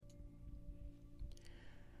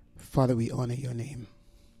Father, we honor your name.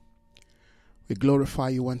 We glorify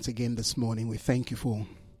you once again this morning. We thank you for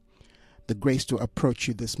the grace to approach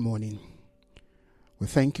you this morning. We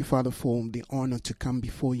thank you, Father, for the honor to come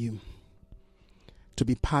before you, to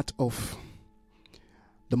be part of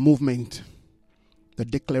the movement, the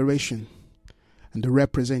declaration, and the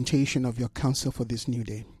representation of your counsel for this new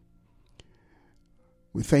day.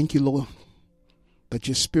 We thank you, Lord, that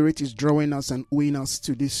your Spirit is drawing us and wooing us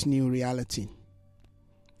to this new reality.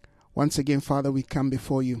 Once again, Father, we come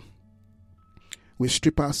before you. We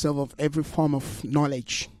strip ourselves of every form of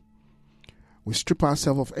knowledge. We strip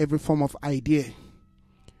ourselves of every form of idea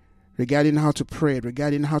regarding how to pray,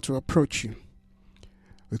 regarding how to approach you.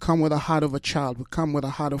 We come with a heart of a child. We come with a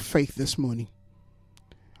heart of faith this morning.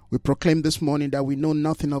 We proclaim this morning that we know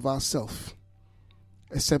nothing of ourselves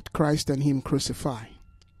except Christ and him crucified.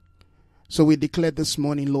 So we declare this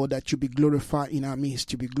morning, Lord, that you be glorified in our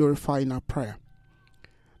midst, you be glorified in our prayer.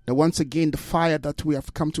 That once again, the fire that we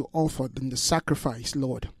have come to offer and the sacrifice,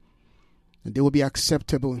 Lord, that they will be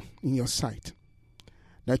acceptable in your sight.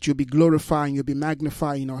 That you'll be glorifying, you'll be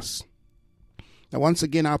magnifying us. That once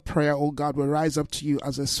again, our prayer, oh God, will rise up to you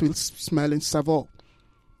as a sweet-smelling savour.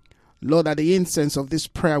 Lord, that the incense of this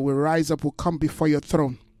prayer will rise up, will come before your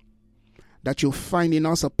throne. That you'll find in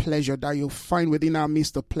us a pleasure, that you'll find within our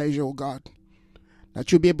midst a pleasure, oh God.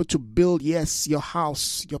 That you'll be able to build, yes, your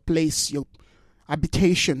house, your place, your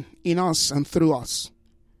habitation in us and through us.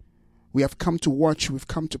 We have come to watch, we've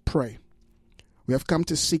come to pray. We have come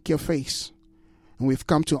to seek your face, and we've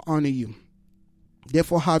come to honor you.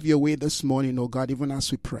 Therefore, have your way this morning, oh God, even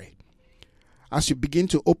as we pray. As you begin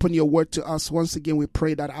to open your word to us, once again we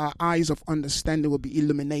pray that our eyes of understanding will be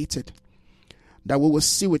illuminated, that we will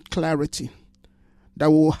see with clarity,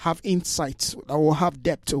 that we will have insights, that we will have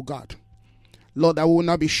depth, oh God. Lord, that we will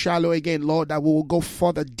not be shallow again, Lord, that we will go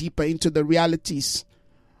further, deeper into the realities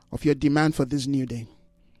of your demand for this new day.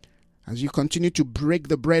 As you continue to break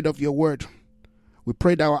the bread of your word, we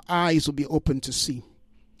pray that our eyes will be open to see.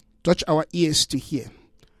 Touch our ears to hear.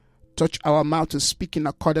 Touch our mouth to speak in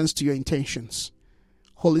accordance to your intentions.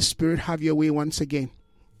 Holy Spirit, have your way once again.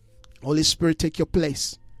 Holy Spirit, take your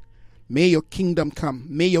place. May your kingdom come.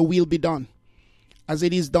 May your will be done. As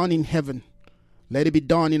it is done in heaven, let it be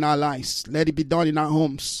done in our lives. Let it be done in our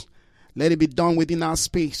homes. Let it be done within our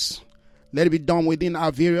space. Let it be done within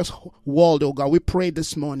our various world, oh God. We pray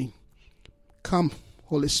this morning. Come,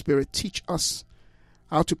 Holy Spirit, teach us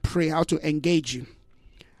how to pray, how to engage you.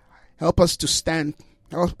 Help us to stand.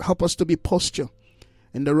 Help us to be posture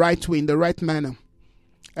in the right way, in the right manner.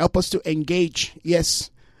 Help us to engage,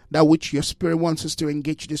 yes, that which your Spirit wants us to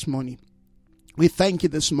engage this morning. We thank you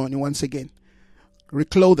this morning once again.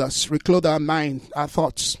 Reclothe us, reclothe our mind, our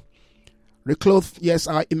thoughts. Reclothe, yes,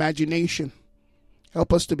 our imagination.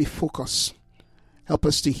 Help us to be focused. Help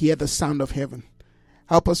us to hear the sound of heaven.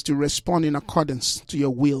 Help us to respond in accordance to your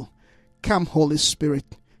will. Come, Holy Spirit,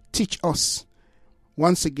 teach us.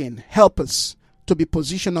 Once again, help us to be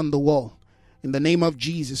positioned on the wall. In the name of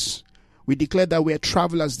Jesus, we declare that we are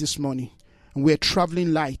travelers this morning, and we are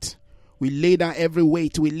traveling light. We lay down every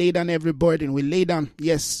weight. We lay down every burden. We lay down,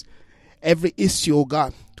 yes, every issue, oh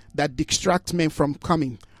God, that distracts men from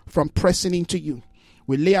coming, from pressing into you.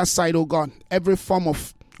 We lay aside, oh God, every form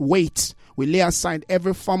of weight. We lay aside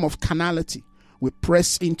every form of carnality. We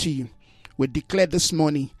press into you. We declare this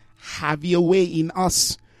morning, have your way in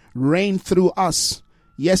us. Reign through us.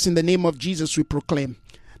 Yes, in the name of Jesus, we proclaim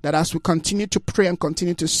that as we continue to pray and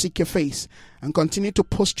continue to seek your face and continue to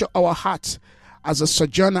posture our hearts as a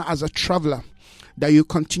sojourner, as a traveler, that you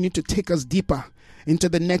continue to take us deeper into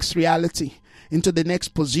the next reality, into the next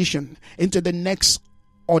position, into the next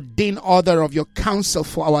ordained order of your counsel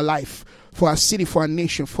for our life, for our city, for our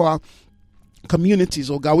nation, for our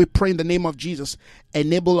communities. Oh God, we pray in the name of Jesus,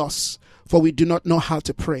 enable us, for we do not know how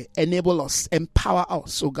to pray. Enable us, empower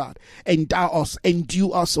us, oh God, endow us,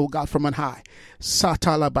 endue us, oh God, from on high.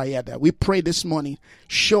 Satala Bayada. We pray this morning,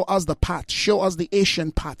 show us the path, show us the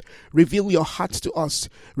ancient path. Reveal your heart to us,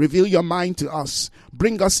 reveal your mind to us.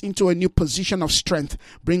 Bring us into a new position of strength.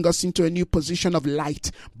 Bring us into a new position of light.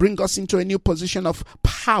 Bring us into a new position of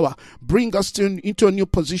power. Bring us into a new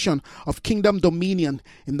position of kingdom dominion.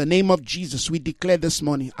 In the name of Jesus, we declare this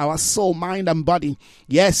morning, our soul, mind, and body,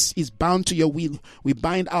 yes, is bound to your will. We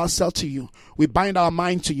bind ourselves to you. We bind our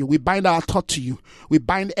mind to you. We bind our thought to you. We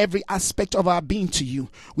bind every aspect of our being to you.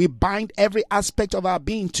 We bind every aspect of our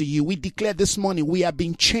being to you. We declare this morning we are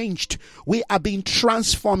being changed. We are being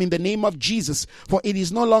transformed in the name of Jesus. For it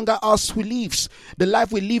is no longer us who lives. The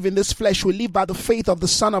life we live in this flesh, we live by the faith of the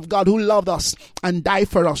Son of God who loved us and died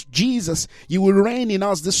for us. Jesus, you will reign in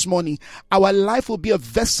us this morning. Our life will be a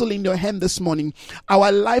vessel in your hand this morning.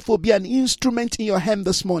 Our life will be an instrument in your hand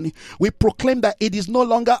this morning. We proclaim that it is no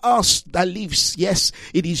longer us that lives. Yes,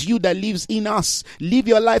 it is you that lives in us. Live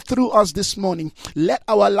your life through us this morning. Let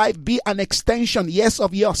our life be an extension, yes,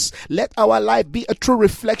 of yours. Let our life be a true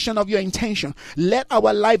reflection of your intention. Let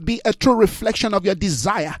our life be a true reflection of your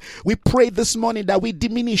desire. We pray this morning that we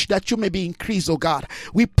diminish, that you may be increased, oh God.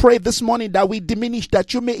 We pray this morning that we diminish,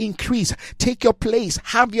 that you may increase. Take your place.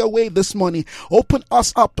 Have your way this morning. Open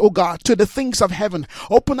us up, oh God, to the things of heaven.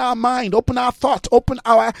 Open our mind, open our thought, open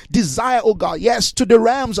our desire, oh God. Yes, to the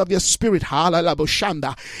realms of your spirit.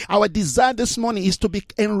 Hallelujah. Our desire this morning is to be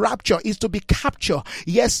enraptured, is to be captured.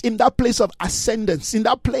 Yes, in that place of ascendance, in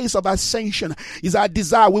that place of ascension is our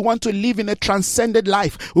desire. We want to live in a transcended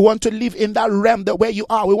life. We want to live in that realm that where you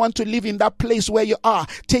are. We want to live in that place where you are.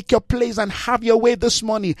 Take your place and have your way this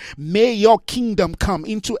morning. May your kingdom come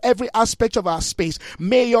into every aspect of our space.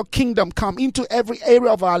 May your kingdom come into every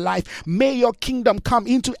area of our life. May your kingdom come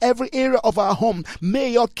into every area of our home. May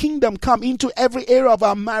your kingdom come into every area of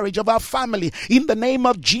our marriage, of our family. In the name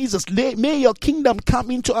of Jesus, may your kingdom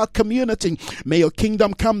come into our community. May your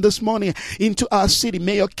kingdom come this morning into our city.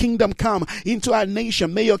 May your kingdom come into our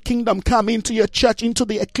nation. May your kingdom come into your church, into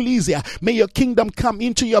the ecclesia. May your kingdom come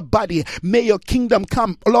into your body. May your kingdom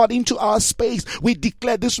come, Lord, into our space. We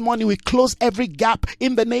declare this morning, we close every gap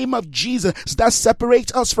in the name of Jesus that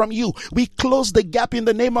separates us from you. We close the gap in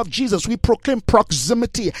the name of Jesus. We proclaim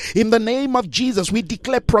proximity in the name of Jesus. We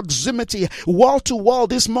declare proximity wall to wall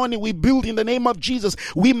this morning. We build in the name of Jesus.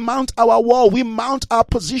 We mount our wall. We mount our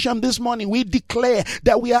position this morning. We declare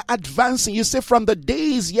that we are advancing. You say from the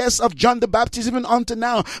days, yes, of John the Baptist even unto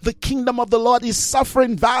now, the kingdom of the Lord is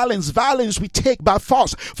suffering violence. Violence we take by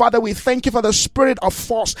force. Father, we thank you for the spirit of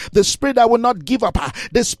force, the spirit that will not give up,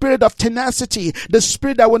 the spirit of tenacity, the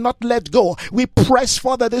spirit that will not let go. We press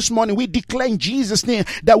further this morning. We declare in Jesus' name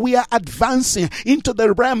that we are advancing into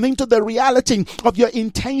the realm, into the reality of your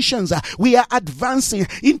intentions. We are advancing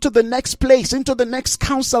into the next place, into the next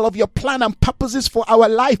counsel of your plan and purposes for our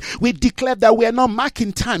life. We declare that we are not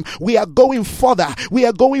marking time. We are going further. We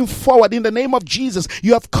are going forward in the name of Jesus.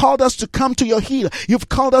 You have called us to come to your hill. You've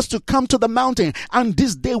called us to come to the mountain. And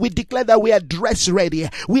this day we declare that we are dressed ready.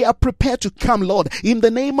 We are prepared to come, Lord. In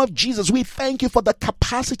the name of Jesus, we thank you for the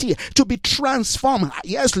capacity to be transformed.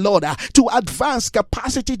 Yes, Lord, to advance,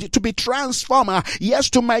 capacity to be transformed. Yes,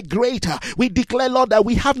 to migrate. We declare, Lord, that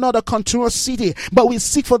we have not a continuous city, but we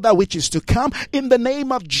seek for that which is to come. In the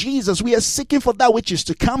name of Jesus, we are seeking for that which is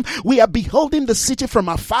to come. We are beholding the city from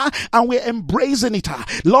afar and we are embracing it.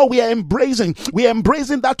 Lord, we are embracing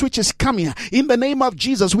that which is coming. In the name of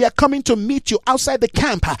Jesus, we are coming to meet you outside the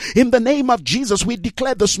camp. In the name of Jesus, we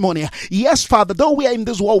declare this morning, yes, Father, though we are in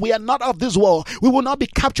this world, we are not of this world. We will not be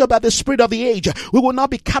captured by the spirit of the age. We will not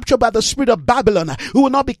be captured by the spirit of Babylon. We will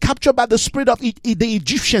not be captured by the spirit of the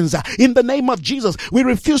Egyptians. In the name of Jesus, we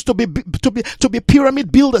refuse to be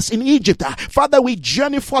pyramid builders in Egypt. Father, we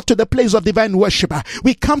journey forth to the place of divine worship.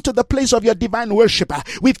 We come to the place of your divine worship.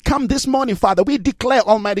 We've come this morning, Father. We declare,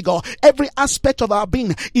 Almighty God, every aspect of our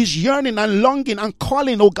being is yearning and longing and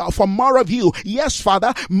calling, oh God, for more of you. Yes,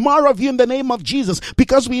 Father, more of you in the name of Jesus,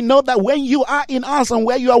 because we know that when you are in us and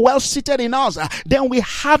where you are well seated in us, then we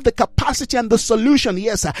have the capacity and the solution,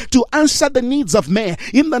 yes, to answer the needs of men.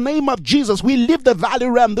 In the name of Jesus, we leave the valley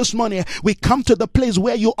realm this morning. We come to the place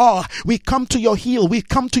where you are. We come to your hill. We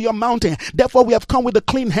come to your mountain. Therefore, we have come with a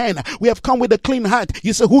clean hand. We have come with a clean heart.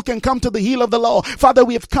 You say, who can come to the hill of the Lord? Father,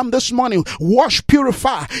 we have come this morning. Wash,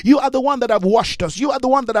 purify. You are the one that have washed us. You are the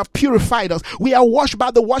one that have purified us. We are washed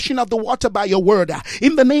by the washing of the water by your word.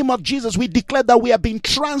 In the name of Jesus, we declare that we are being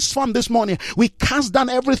transformed this morning. We cast down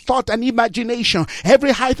every thought and imagination,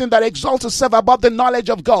 every high thing that exalts itself above the knowledge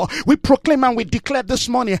of God. We proclaim and we declare this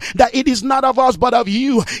morning that it is not of us but of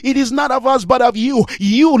you. It is not of us but of you.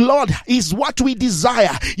 You, Lord, is what we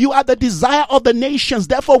desire. You are the desire of the nations.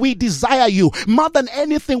 Therefore, we desire you more than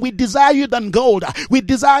anything. We desire you than gold. We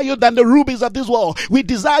desire you than the rubies of this world. We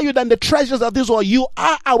desire you than the treasures of this world. You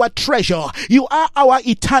are our treasure. You are our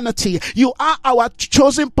eternity. You are our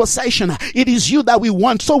chosen possession. It is you that we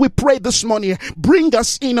want. So we pray this morning, bring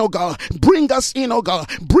us in, oh God. Bring us in, oh God.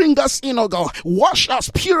 Bring us in, oh God. Wash us,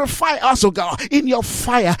 purify us, oh God, in your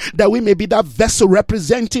fire, that we may be that vessel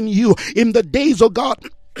representing you in the days, oh God,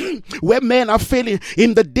 where men are failing,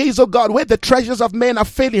 in the days of God, where the treasures of men are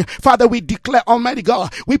failing, Father, we declare, Almighty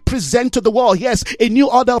God, we present to the world, yes, a new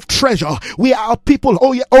order of treasure. We are a people,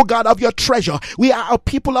 oh God, of your treasure. We are a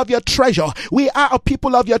people of your treasure. We are a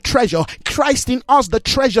people of your treasure. Christ in us, the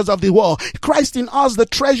treasures of the world. Christ in us, the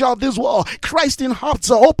treasure of this world. Christ in us,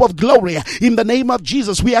 the hope of glory. In the name of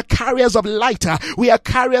Jesus, we are carriers of light. We are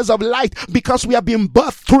carriers of light because we have been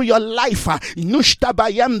birthed through your life.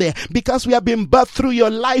 Because we have been birthed through your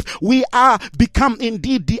life, we are become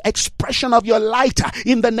indeed the expression of your light.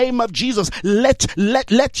 In the name of Jesus,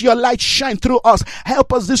 let your light shine through us.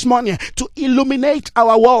 Help us this morning to illuminate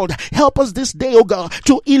our world. Help us this day, oh God,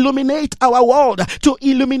 to illuminate our world, to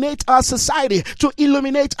illuminate our society, to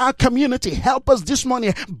illuminate our community. Help us this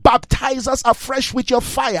morning. Baptize us afresh with your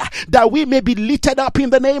fire, that we may be lifted up in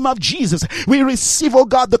the name of Jesus. We receive, oh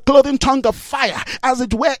God, the clothing tongue of fire, as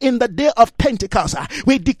it were in the day of Pentecost.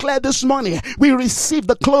 We declare this morning, we receive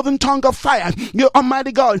the clothing tongue of fire. Your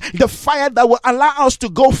Almighty God, the fire that will allow us to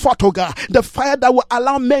go forth, oh God, the fire that will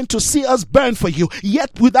allow men to see us burn for you,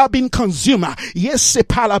 yet without being consumed. Yes,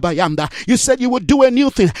 you said you would do a new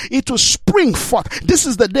thing. It will spring forth. This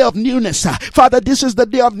is the day of newness. Father, this is the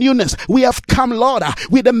day of newness. We have come, Lord,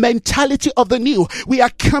 with the mentality of the new. We are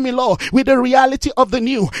coming, Lord, with the reality of the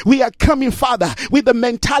new. We are coming, Father, with the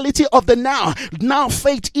mentality of the now. Now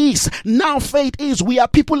faith is. Now faith is. We are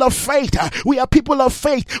people of faith. We are people of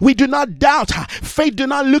faith. We do not doubt. Faith do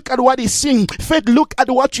not look at what is seen. Faith look at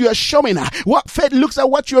what you are showing. What faith looks at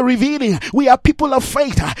what you are revealing. We are people of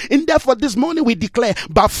faith. And therefore this morning we declare,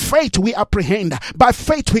 by faith we apprehend. By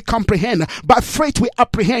faith we comprehend. By faith we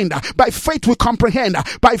apprehend. By faith we comprehend.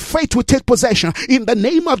 By faith we take possession. In the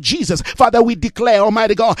name of Jesus, Father, we declare,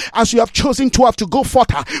 Almighty God, as you have chosen to have to go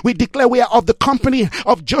forth, we declare we are of the company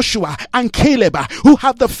of Joshua and Caleb, who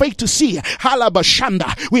have the faith to see.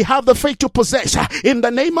 Halabashanda. We have the faith to possess. In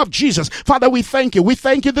the name of Jesus, Father, we thank you. We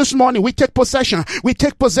thank you this morning. We take possession. We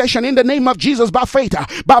take possession in the name of Jesus by faith.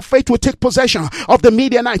 By faith, we take possession of the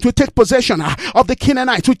Midianites. We take possession of the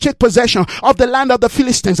Canaanites. We take possession of the land of the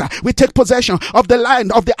Philistines. We take possession of the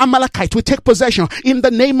land of the Amalekites. We take possession in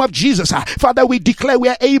the name of Jesus. Father, we declare we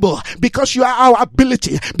are able, because you are our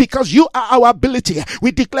ability. Because you are our ability.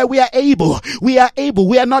 We declare we are able. We are able.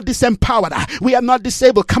 We are not disempowered. We are not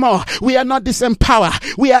disabled. Come on. We are not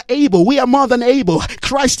disempowered. We are able. We are more than able.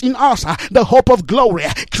 Christ in us, the hope of glory.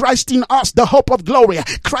 Christ in us, the hope of glory.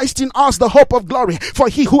 Christ in us, the hope of glory. For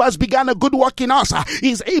he who has begun a good work in us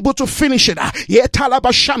is able to finish it.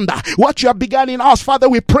 What you have begun in us, Father,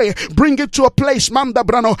 we pray, bring it to a place, Manda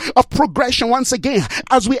Brano, of progression once again,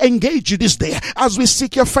 as we engage you this day, as we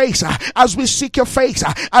seek your face, as we seek your face,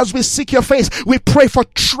 as we seek your face. We pray for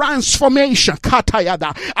transformation.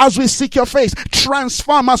 Katayada. As we seek your face,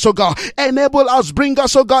 transform us, oh God. Enable us, bring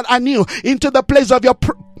us, oh God, anew into the place of your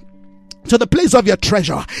to the place of your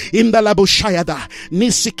treasure. In the Labushayada,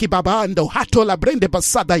 Nisiki Babando, Hatola Brende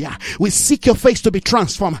Basadaya. We seek your face to be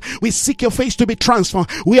transformed. We seek your face to be transformed.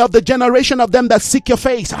 We are the generation of them that seek your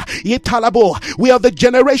face. Yetalabo. We are the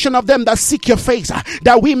generation of them that seek your face,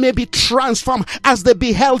 that we may be transformed as they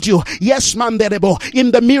beheld you. Yes, Manderebo.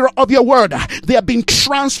 In the mirror of your word, they have been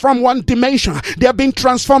transformed one dimension. They have been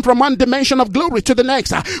transformed from one dimension of glory to the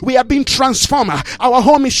next. We have been transformed. Our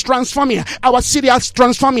home is transforming. Our city is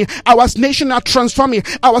transforming. Our nation are transforming.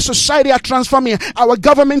 Our society are transforming. Our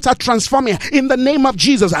governments are transforming. In the name of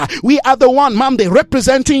Jesus, we are the one, Monday,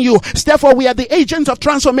 representing you. Therefore, we are the agents of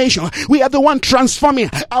transformation. We are the one transforming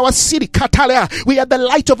our city, Catalia. We are the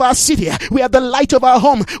light of our city. We are the light of our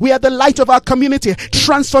home. We are the light of our community.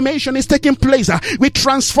 Transformation is taking place. We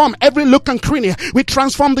transform every look and cranny. We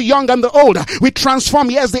transform the young and the old. We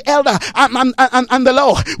transform, yes, the elder and the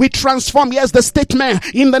low. We transform, yes, the statesman.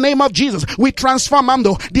 In the name of Jesus, we transform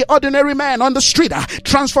the ordinary man on the street.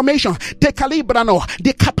 Transformation,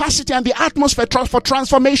 the capacity and the atmosphere for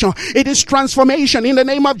transformation. It is transformation in the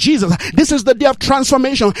name of Jesus. This is the day of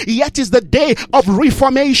transformation, yet is the day of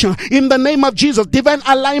reformation in the name of Jesus. Divine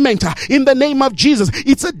alignment in the name of Jesus.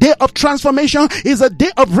 It's a day of transformation, is a day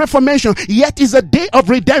of reformation, yet is a day of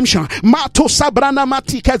redemption.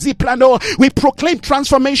 We proclaim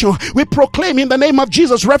transformation. We proclaim in the name of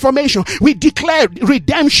Jesus reformation. We declare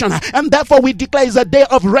redemption, and therefore we declare it's a day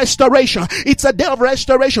of restoration. restoration. It's a day of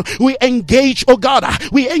restoration. We engage, oh God,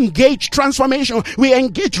 we engage transformation. We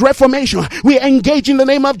engage reformation. We engage in the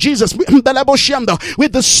name of Jesus with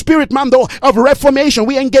the spirit, mando, of reformation.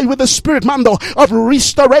 We engage with the spirit, mando, of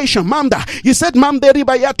restoration. Manda, you said,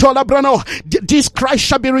 this Christ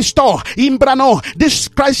shall be restored. Imbrano, this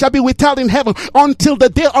Christ shall be withheld in heaven until the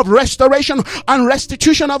day of restoration and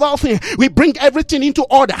restitution of all things. We bring everything into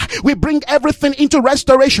order. We bring everything into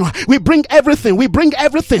restoration. We bring everything. We bring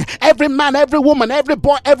everything. Every man, every woman, every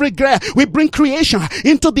boy, every girl. We bring creation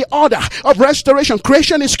into the order of restoration.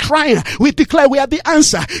 Creation is crying. We declare we are the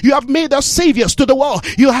answer. You have made us saviors to the world.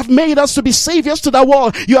 You have made us to be saviors to the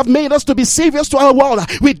world. You have made us to be saviors to our world.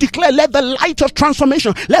 We declare, let the light of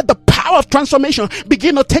transformation, let the power of transformation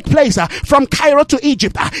begin to take place from Cairo to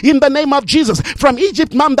Egypt. In the name of Jesus. From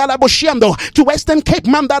Egypt, to Western Cape,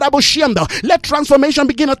 let transformation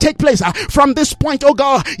begin to take place from this point, oh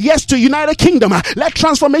God. Yes, to United Kingdom. Let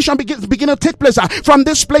transformation begin to take place from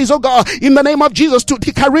this place, oh God. In the name of Jesus, to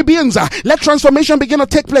the Caribbeans. Let transformation begin to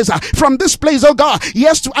take place from this place, oh God.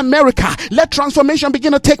 Yes, to America. Let transformation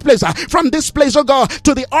begin to take place from this place, oh God,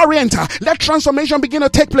 to the Orient. Let transformation begin to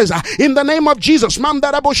take place in the name of Jesus. Let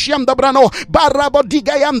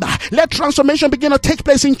transformation begin to take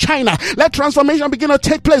place in China. Let transformation begin to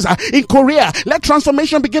take place in Korea. Let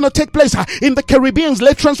transformation begin to take place in the Caribbean.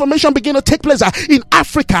 Let transformation begin to take place in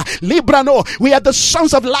Africa. Librano, we are the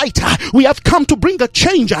sons of light. We have come to bring a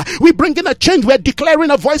change. We bring in a change. We are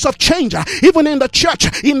declaring a voice of change, even in the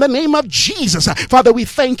church, in the name of Jesus. Father, we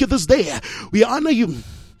thank you this day. We honor you.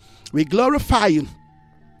 We glorify you.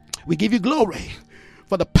 We give you glory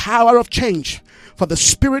for the power of change, for the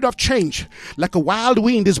spirit of change. Like a wild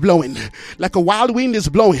wind is blowing, like a wild wind is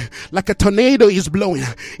blowing, like a tornado is blowing.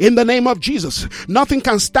 In the name of Jesus, nothing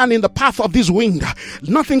can stand in the path of this wind.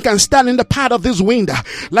 Nothing can stand in the path of this wind.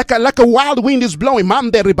 Like a wild wind is blowing.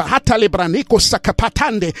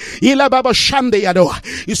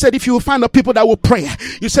 You said if you will find a people that will pray,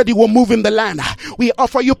 you said you will move in the land. We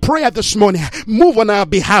offer you prayer this morning. Move on our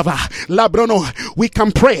behalf. Labrono, we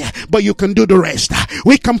can pray, but you can do the rest.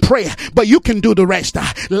 We can pray, but you can do the rest.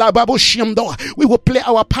 We will play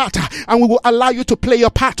our part and we will allow you to play your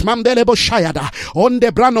part. We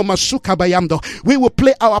will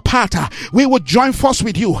play our part. We will join force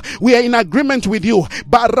with you. We are in agreement with you.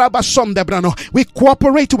 We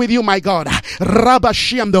cooperate with you, my God.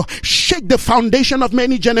 Shake the foundation of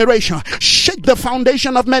many generations. Shake the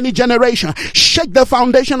foundation of many generations. Shake the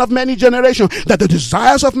foundation of many generations, that the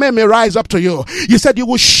desires of men may rise up to you. You said you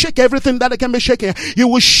will shake everything that can be shaken. You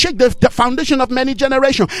will shake the foundation of many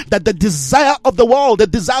generations, that the desire of the world, the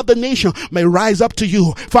desire of the nation may rise up to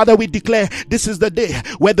you. Father, we declare this is the day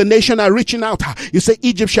where the nation are reaching out. You say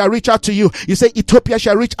Egypt shall reach out to you. You say Ethiopia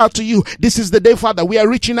shall reach out to you. This is the day, Father, we are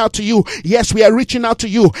reaching out to you. Yes, we are reaching out to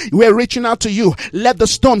you. We are reaching out to you. Let the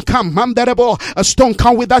stone come. A stone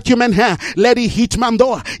come without human hand. Let it hit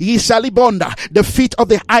Mando. Yisalibonda, the feet of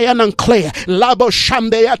the iron and clay. Labo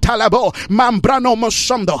Shamdeya Talabo. Mambrano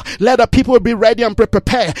Mosondo. Let the people be ready and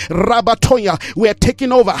prepare. Rabatoya, we are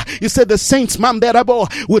taking over. You said the saints,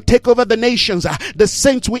 Mamderabo, will take over the nations. The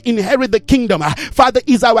saints will inherit the kingdom. Father,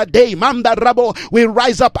 is our day. Mamdarabo, we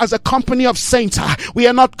rise up as a company of saints. We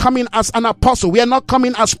are not coming as an apostle. We are not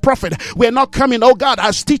coming as prophet. We are not coming, oh God,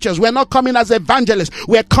 as teachers. We are not coming as evangelists.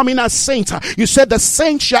 We are coming as saints. You said the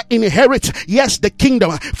saints shall inherit, yes, the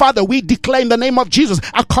kingdom. Father, we declare in the name of Jesus,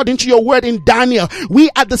 according to your word in Daniel, we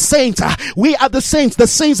are the saints. We are the saints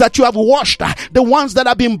that you have washed, the ones that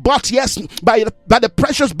have been bought, yes, by the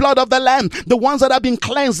precious blood of the Lamb, the ones that have been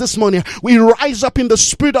cleansed this morning. We rise up in the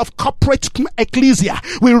spirit of corporate ecclesia.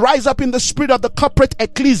 We rise up in the spirit of the corporate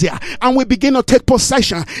ecclesia, and we begin to take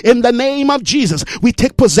possession in the name of Jesus. We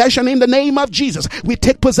take possession in the name of Jesus. We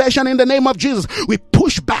take possession in the name of Jesus. We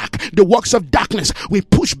push back the works of darkness. We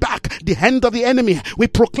push back the hand of the enemy. We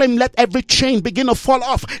proclaim, let every chain begin to fall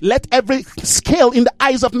off. Let every scale in the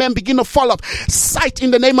eyes of men begin to fall off. Sight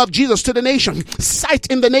in the name of Jesus to the nation. Sight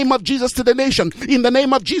in the name of Jesus to the nation. In the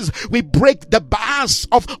name of Jesus, we break the bars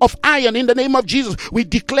of iron. In the name of Jesus, we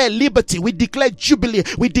declare liberty. We declare jubilee.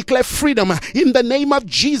 We declare freedom. In the name of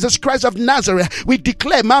Jesus Christ of Nazareth, we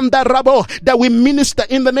declare that we minister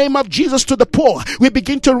in the name of Jesus to the poor. We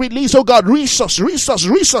begin to release, oh God, resource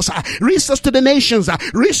to the nations,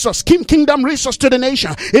 kingdom resource to the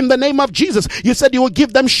nation. In the name of Jesus, you said you will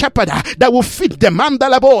give them shepherd that will feed them.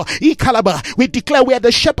 We declare we are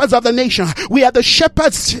the shepherds of the nation. We are the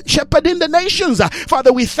shepherds shepherding the nations.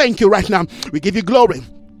 Father, we thank you right now. We give you glory.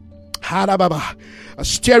 A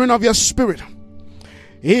stirring of your spirit.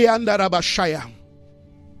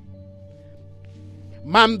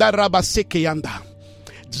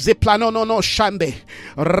 Zeplano no shande.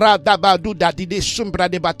 Radabaduda dide sumbra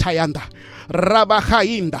de batayanda.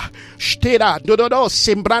 Rabahainda. Shtera dododo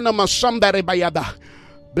sembrano masomda rebayada.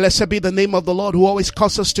 Blessed be the name of the Lord who always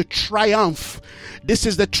calls us to triumph. This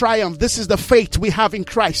is the triumph. This is the faith we have in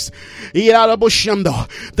Christ.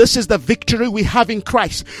 This is the victory we have in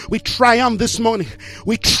Christ. We triumph this morning.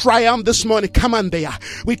 We triumph this morning. Come on there.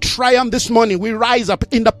 We triumph this morning. We rise up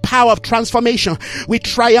in the power of transformation. We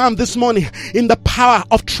triumph this morning in the power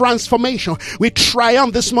of transformation. We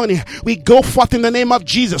triumph this morning. We go forth in the name of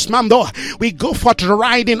Jesus, Mando. We go forth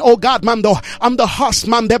riding, oh God, Mando. I'm the horse,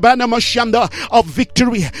 Mando, of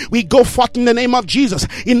victory. We go forth in the name of Jesus,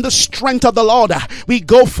 in the strength of the Lord. We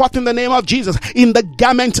go forth in the name of Jesus, in the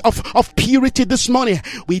garment of purity this morning.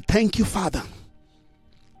 We thank you, Father.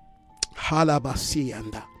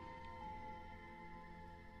 Halabasiyanda.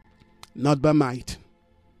 Not by might,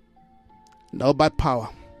 not by power,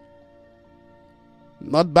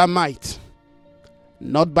 not by might,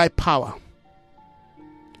 not by power.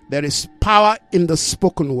 There is power in the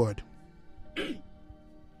spoken word.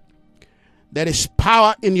 There is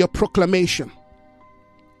power in your proclamation.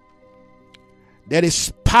 There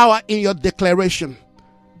is power in your declaration.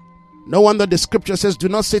 No wonder the scripture says, do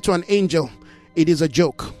not say to an angel, it is a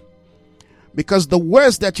joke. Because the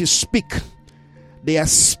words that you speak, they are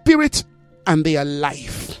spirit and they are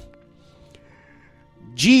life.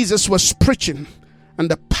 Jesus was preaching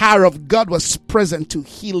and the power of God was present to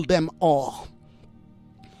heal them all.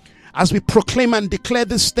 As we proclaim and declare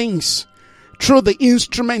these things, through the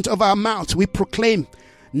instrument of our mouth, we proclaim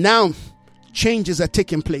now changes are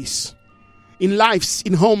taking place in lives,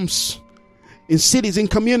 in homes, in cities, in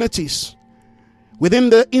communities,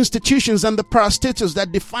 within the institutions and the parastatals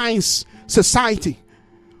that defines society.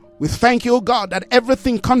 We thank you, O God, that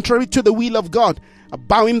everything contrary to the will of God are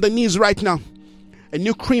bowing the knees right now. A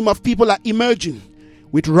new cream of people are emerging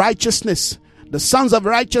with righteousness. The sons of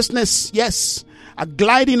righteousness, yes, are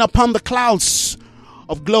gliding upon the clouds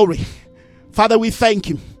of glory. Father, we thank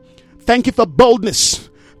you. Thank you for boldness.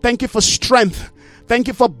 Thank you for strength. Thank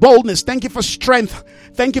you for boldness. Thank you for strength.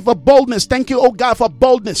 Thank you for boldness. Thank you, oh God, for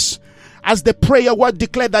boldness. As the prayer word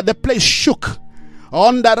declared that the place shook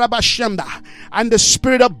on the Rabashanda and the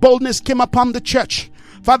spirit of boldness came upon the church.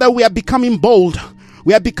 Father, we are becoming bold.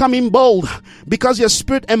 We are becoming bold because your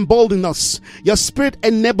spirit emboldened us. Your spirit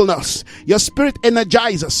enabled us. Your spirit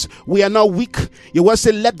energizes us. We are not weak. Your word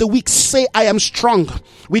said, let the weak say, I am strong.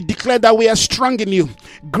 We declare that we are strong in you.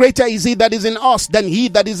 Greater is he that is in us than he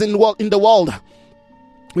that is in the world.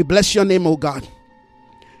 We bless your name, O God.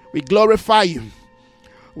 We glorify you.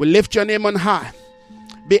 We lift your name on high.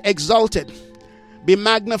 Be exalted. Be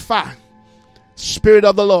magnified. Spirit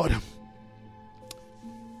of the Lord.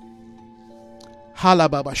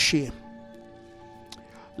 Halababashim.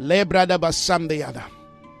 Lebrada basamdeyada.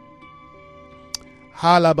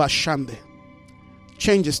 Halabashande.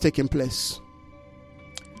 Change is taking place.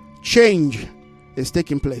 Change is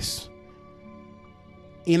taking place.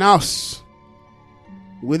 In us.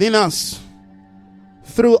 Within us.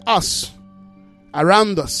 Through us.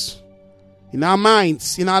 Around us. In our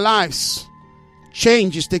minds. In our lives.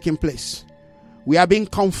 Change is taking place. We are being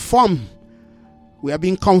conformed. We are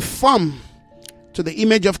being conformed to the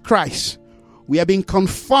image of Christ. We are being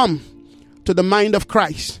conformed to the mind of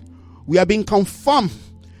Christ. We are being conformed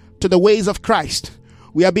to the ways of Christ.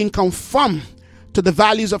 We are being conformed to the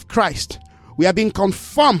values of Christ. We are being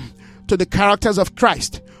conformed to the characters of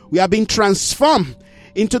Christ. We are being transformed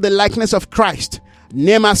into the likeness of Christ.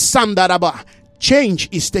 Nema Samdaraba. Change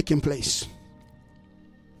is taking place.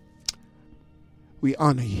 We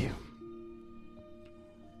honor you.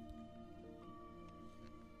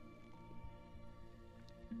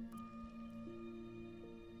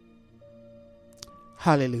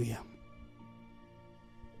 Hallelujah.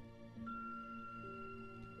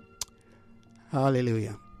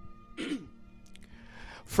 Hallelujah.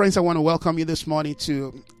 Friends, I want to welcome you this morning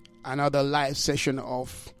to another live session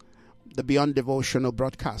of the Beyond Devotional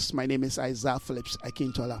broadcast. My name is Isaiah Phillips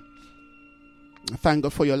Akintola. Thank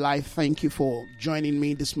God for your life. Thank you for joining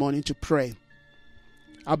me this morning to pray.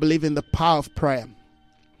 I believe in the power of prayer.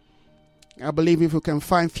 I believe if we can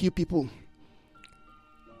find few people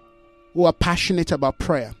who are passionate about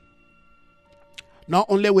prayer, not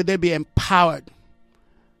only will they be empowered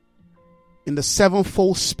in the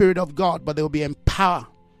sevenfold Spirit of God, but they will be empowered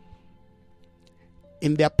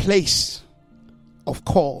in their place of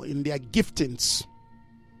call, in their giftings.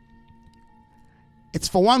 It's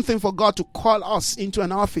for one thing for God to call us into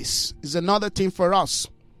an office. It's another thing for us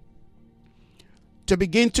to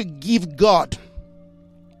begin to give God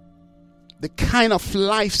the kind of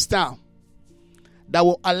lifestyle that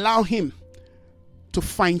will allow him to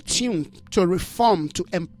fine-tune, to reform, to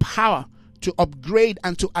empower, to upgrade,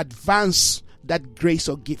 and to advance that grace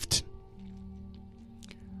or gift.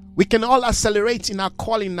 We can all accelerate in our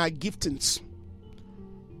calling, our giftings.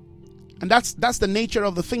 And that's the nature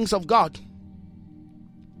of the things of God.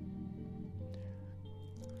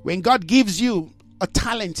 When God gives you a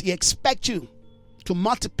talent, He expects you to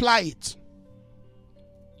multiply it.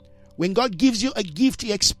 When God gives you a gift,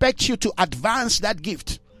 He expects you to advance that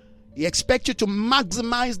gift. He expects you to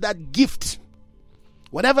maximize that gift.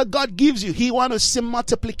 Whatever God gives you, He wants to see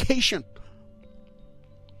multiplication.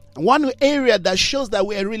 And one area that shows that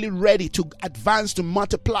we are really ready to advance, to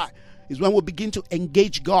multiply, is when we begin to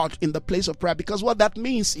engage God in the place of prayer. Because what that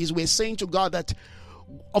means is we're saying to God that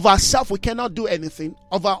of ourselves we cannot do anything.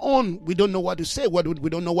 Of our own, we don't know what to say. We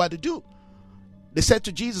don't know what to do. They said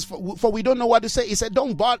to Jesus, for we don't know what to say. He said,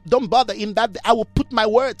 don't bother in that. I will put my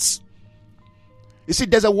words. You see,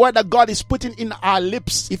 there's a word that God is putting in our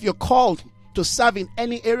lips. If you're called to serve in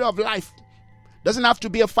any area of life, doesn't have to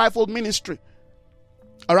be a fivefold ministry.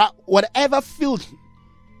 All right, whatever field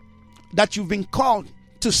that you've been called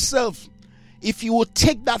to serve, if you will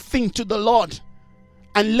take that thing to the Lord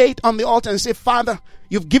and lay it on the altar and say, Father,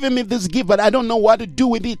 you've given me this gift, but I don't know what to do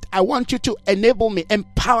with it. I want you to enable me,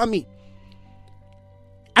 empower me.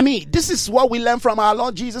 I mean, this is what we learn from our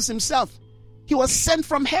Lord Jesus Himself. He was sent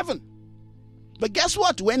from heaven. But guess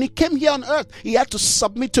what? When He came here on earth, He had to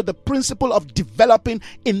submit to the principle of developing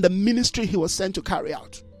in the ministry He was sent to carry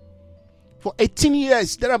out. For 18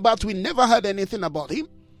 years, thereabouts, we never heard anything about Him.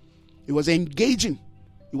 He was engaging.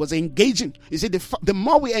 You see, the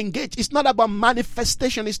more we engage, it's not about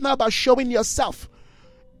manifestation. It's not about showing yourself.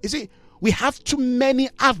 You see, we have too many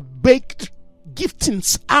half-baked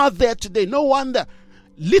giftings out there today. No wonder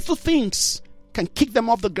little things can kick them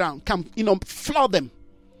off the ground, can, floor them.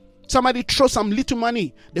 Somebody throws some little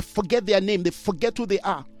money, they forget their name, they forget who they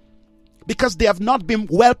are, because they have not been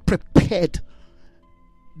well prepared.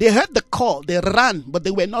 They heard the call, they ran, but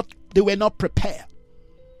they were not prepared.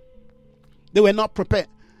 They were not prepared.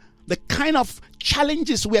 The kind of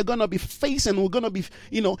challenges we are going to be facing, we're going to be,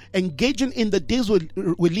 engaging in the days we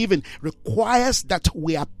live in, requires that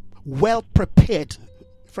we are well prepared,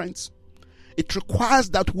 friends. It requires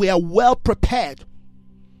that we are well prepared.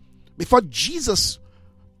 Before Jesus,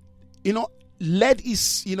 led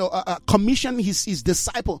his, commissioned his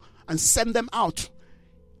disciple and sent them out,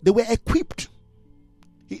 they were equipped.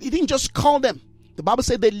 He didn't just call them. The Bible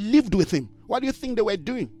said they lived with Him. What do you think they were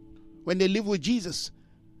doing when they lived with Jesus?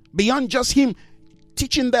 Beyond just Him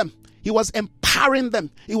teaching them, He was empowering them.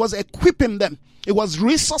 He was equipping them. He was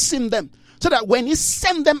resourcing them. So that when He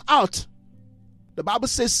sent them out, the Bible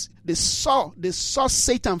says they saw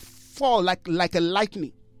Satan fall like a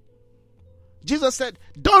lightning. Jesus said,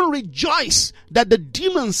 don't rejoice that the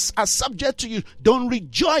demons are subject to you. Don't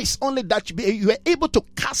rejoice only that you were able to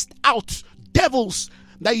cast out devils,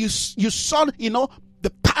 that you saw, the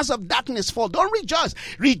powers of darkness fall. Don't rejoice.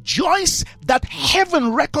 Rejoice that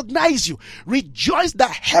heaven recognizes you. Rejoice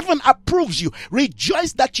that heaven approves you.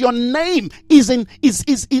 Rejoice that your name is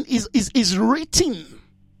written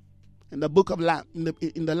in the book of Lamb,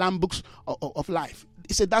 in the Lamb books of life.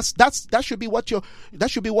 He said that should be what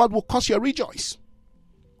will cause you to rejoice.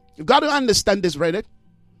 You've got to understand this, brother.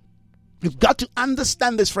 You've got to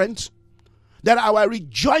understand this, friends. That our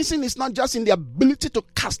rejoicing is not just in the ability to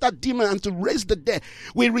cast out demons and to raise the dead.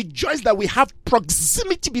 We rejoice that we have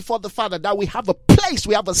proximity before the Father, that we have a place,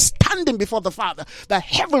 we have a standing before the Father, that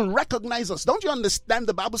heaven recognizes us. Don't you understand?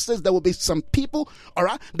 The Bible says there will be some people, all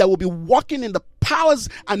right, that will be walking in the powers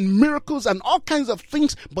and miracles and all kinds of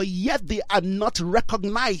things, but yet they are not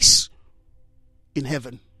recognized in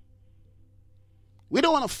heaven. We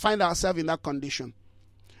don't want to find ourselves in that condition.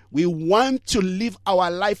 We want to live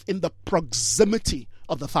our life in the proximity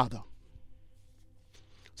of the Father.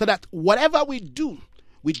 So that whatever we do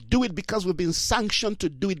it because we've been sanctioned to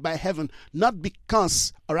do it by heaven, not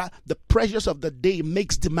because, all right, the pressures of the day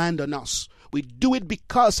makes demand on us. We do it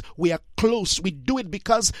because we are close. We do it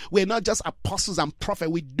because we're not just apostles and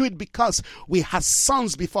prophets. We do it because we are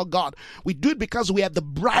sons before God. We do it because we are the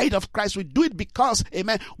bride of Christ. We do it because,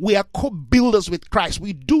 amen, we are co-builders with Christ.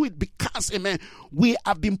 We do it because, amen, we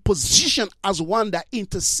have been positioned as one that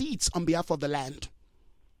intercedes on behalf of the land.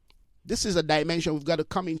 This is a dimension we've got to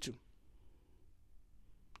come into.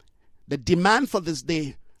 The demand for this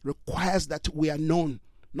day requires that we are known,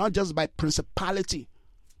 not just by principality,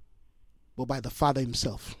 but by the Father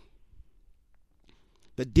Himself.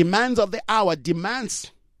 The demands of the hour demands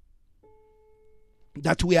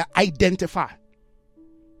that we are identified,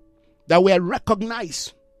 that we are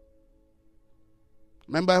recognized.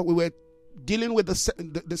 Remember, we were dealing with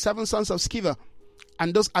the seven sons of Sceva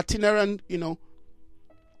and those itinerant,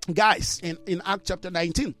 guys in Acts chapter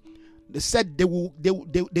 19. They said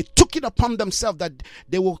they took it upon themselves that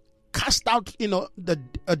they will cast out,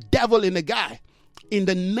 a devil in a guy in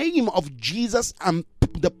the name of Jesus and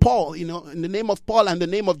the Paul, in the name of Paul and the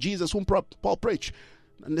name of Jesus whom Paul preached.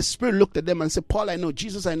 And the Spirit looked at them and said, Paul, I know.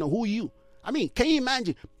 Jesus, I know. Who are you? I mean, can you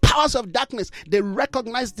imagine? Powers of darkness. They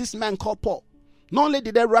recognized this man called Paul. Not only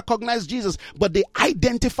did they recognize Jesus, but they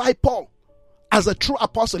identified Paul as a true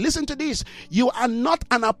apostle. Listen to this. You are not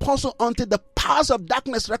an apostle until the powers of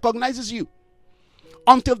darkness recognizes you.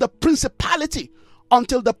 Until the principality,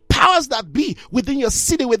 until the powers that be within your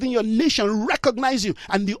city, within your nation recognize you.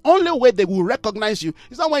 And the only way they will recognize you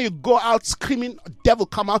is not when you go out screaming, devil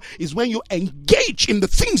come out, is when you engage in the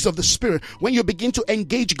things of the Spirit. When you begin to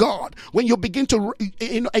engage God. When you begin to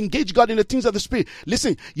engage God in the things of the Spirit.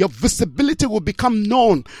 Listen, your visibility will become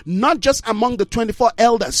known, not just among the 24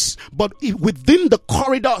 elders, but within the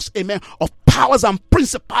corridors, amen, of powers and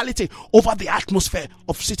principality over the atmosphere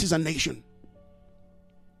of cities and nations.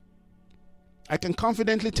 I can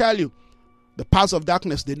confidently tell you, the powers of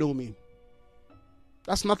darkness, they know me.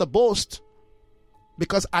 That's not a boast,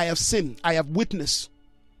 because I have seen, I have witnessed.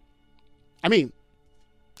 I mean,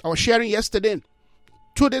 I was sharing yesterday,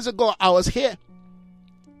 2 days ago, I was here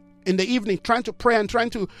in the evening trying to pray and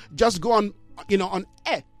trying to just go on, on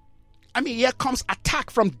air. I mean, here comes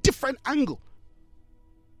attack from different angle.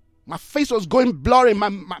 My face was going blurry. My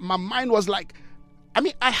mind was like,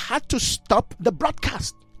 I had to stop the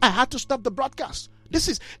broadcast. I had to stop the broadcast. This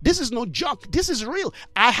is no joke. This is real.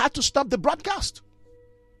 I had to stop the broadcast.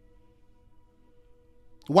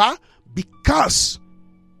 Why? Because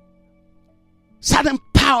certain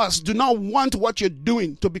powers do not want what you're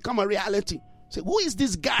doing to become a reality. Say, who is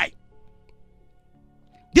this guy?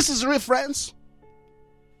 This is real, friends.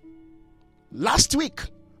 Last week,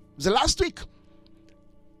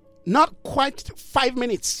 not quite 5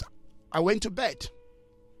 minutes, I went to bed.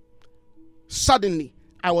 Suddenly,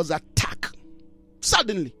 I was attacked.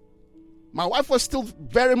 Suddenly. My wife was still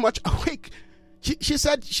very much awake. She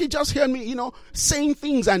said she just heard me, saying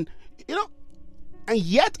things and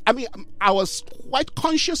yet, I was quite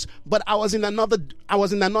conscious, but I was in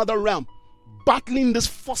another realm, battling these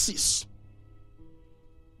forces,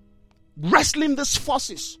 wrestling these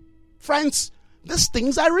forces. Friends, these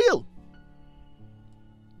things are real.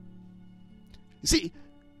 You see,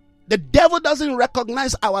 the devil doesn't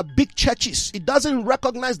recognize our big churches. It doesn't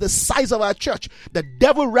recognize the size of our church. The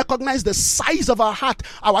devil recognizes the size of our heart,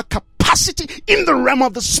 our capacity in the realm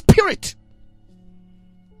of the Spirit.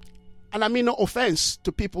 And I mean no offense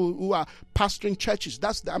to people who are pastoring churches.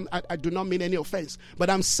 I do not mean any offense. But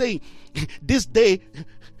I'm saying this day,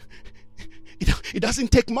 it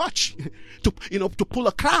doesn't take much to pull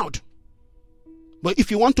a crowd. But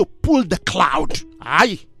if you want to pull the cloud,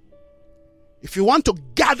 if you want to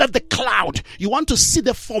gather the cloud, you want to see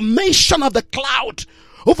the formation of the cloud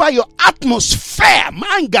over your atmosphere,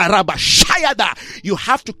 you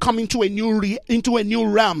have to come into a new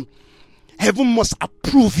realm. Heaven must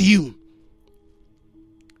approve you.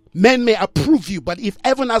 Men may approve you, but if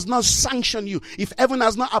heaven has not sanctioned you, if heaven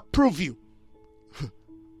has not approved you,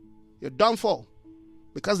 you're done for,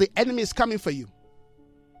 because the enemy is coming for you.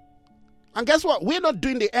 And guess what? We're not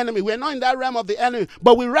doing the enemy. We're not in that realm of the enemy,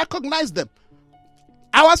 but we recognize them.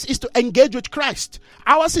 Ours is to engage with Christ.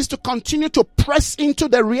 Ours is to continue to press into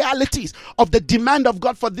the realities of the demand of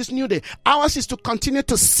God for this new day. Ours is to continue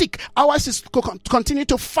to seek. Ours is to continue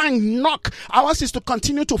to find, knock. Ours is to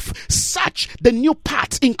continue to search the new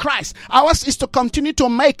paths in Christ. Ours is to continue to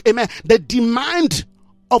make, the demand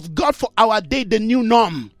of God for our day the new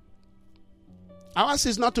norm. Ours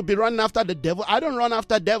is not to be running after the devil. I don't run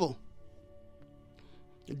after the devil.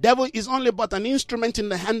 The devil is only but an instrument in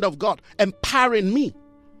the hand of God, empowering me.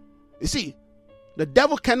 You see, the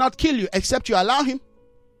devil cannot kill you except you allow him.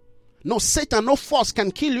 No Satan, no force can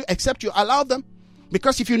kill you except you allow them.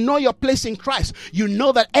 Because if you know your place in Christ, you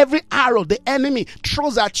know that every arrow the enemy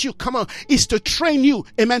throws at you, is to train you,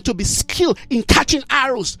 to be skilled in catching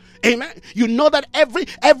arrows. Amen. You know that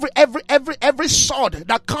every sword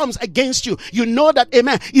that comes against you, you know that,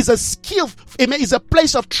 is a skill, is a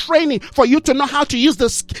place of training for you to know how to use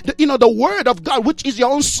the word of God, which is your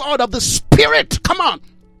own sword of the Spirit. Come on.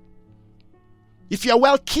 If you're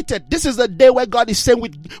well kitted, this is the day where God is saying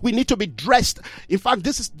we need to be dressed. In fact,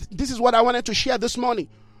 this is what I wanted to share this morning.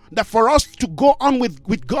 That for us to go on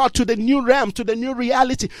with God to the new realm, to the new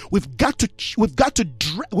reality, we've got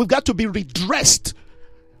to be redressed.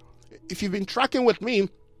 If you've been tracking with me,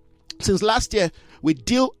 Since last year, we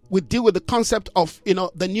deal with the concept of,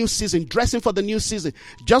 the new season, dressing for the new season.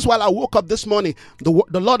 Just while I woke up this morning,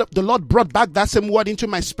 the Lord brought back that same word into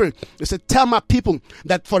my spirit. He said, tell my people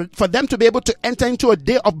that for them to be able to enter into a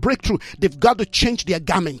day of breakthrough, they've got to change their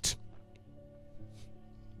garment.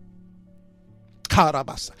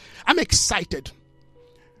 Karabasa. I'm excited.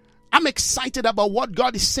 I'm excited about what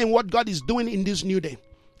God is saying, what God is doing in this new day.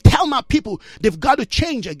 Tell my people they've got to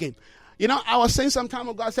change again. I was saying some time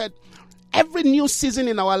ago, I said, every new season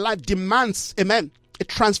in our life demands, amen, a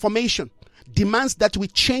transformation, demands that we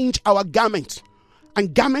change our garment.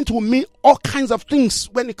 And garment will mean all kinds of things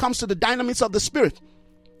when it comes to the dynamics of the spirit.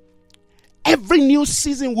 Every new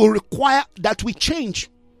season will require that we change.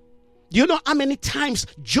 Do you know how many times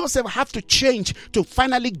Joseph had to change to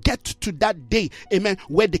finally get to that day, amen,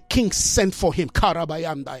 where the king sent for him?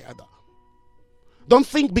 Karabayandayada. Don't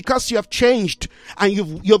think because you have changed and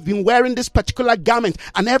you've been wearing this particular garment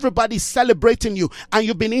and everybody's celebrating you and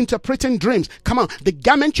you've been interpreting dreams. Come on, the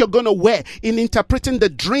garment you're going to wear in interpreting the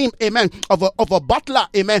dream, amen, of a butler,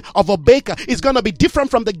 amen, of a baker is going to be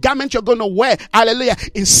different from the garment you're going to wear, hallelujah,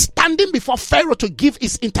 in standing before Pharaoh to give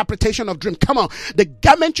his interpretation of dream. Come on, the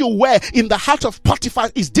garment you wear in the heart of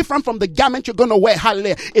Potiphar is different from the garment you're going to wear,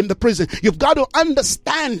 hallelujah, in the prison. You've got to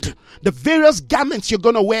understand the various garments you're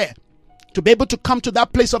going to wear to be able to come to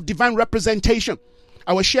that place of divine representation.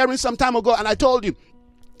 I was sharing some time ago and I told you,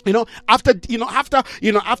 after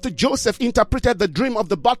Joseph interpreted the dream of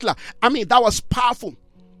the butler, that was powerful.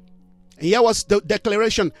 And here was the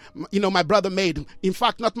declaration, my brother made. In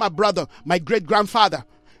fact, not my brother, my great-grandfather.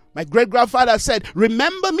 My great-grandfather said,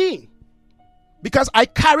 remember me, because I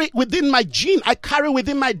carry within my gene, I carry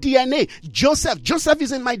within my DNA. Joseph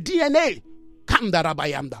is in my DNA.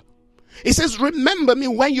 Kandarabayanda. He says, remember me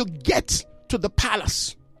when you get to the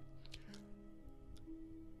palace.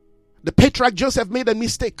 The patriarch Joseph made a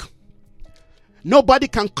mistake. Nobody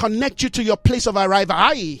can connect you to your place of arrival.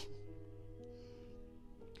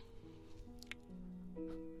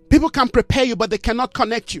 People can prepare you, but they cannot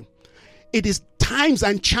connect you. It is times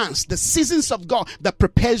and chance, the seasons of God, that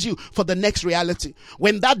prepares you for the next reality.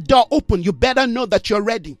 When that door opens, you better know that you're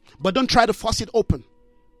ready, but don't try to force it open.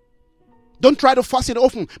 Don't try to force it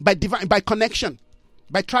open by connection,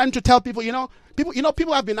 by trying to tell people,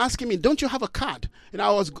 people have been asking me, don't you have a card? I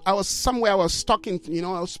was somewhere, I was talking,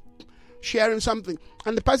 I was sharing something,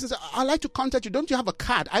 and the person said, I'd like to contact you. Don't you have a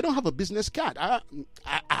card? I don't have a business card. I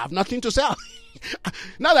have nothing to sell.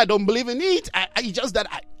 Not that I don't believe in it. It's just that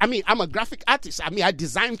I'm a graphic artist. I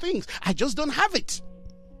design things. I just don't have it.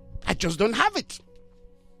 It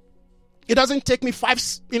doesn't take me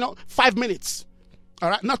 5 minutes. All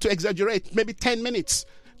right, not to exaggerate, maybe 10 minutes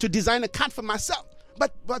to design a card for myself.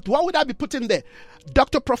 But what would I be putting there?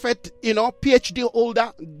 Dr. Prophet, PhD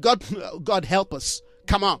holder, God help us.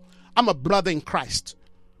 Come on. I'm a brother in Christ.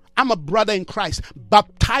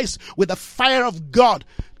 Baptized with the fire of God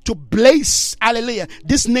to blaze, hallelujah,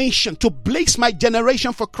 this nation, to blaze my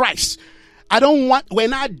generation for Christ.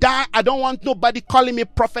 When I die, I don't want nobody calling me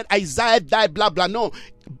Prophet Isaiah died, blah, blah. No.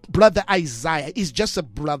 Brother Isaiah is just a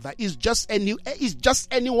brother. He's just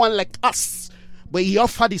anyone like us. But he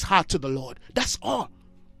offered his heart to the Lord. That's all.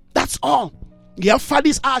 He offered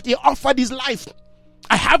his heart. He offered his life.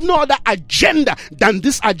 I have no other agenda than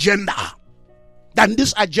this agenda.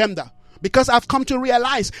 Because I've come to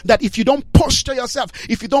realize that if you don't posture yourself,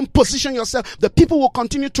 if you don't position yourself, the people will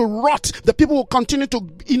continue to rot. The people will continue to,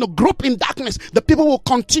 grope in darkness. The people will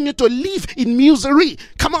continue to live in misery.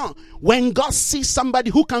 Come on. When God sees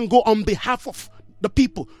somebody who can go on behalf of the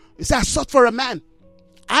people, he says, I sought for a man.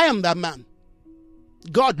 I am that man.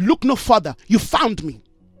 God, look no further. You found me.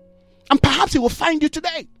 And perhaps he will find you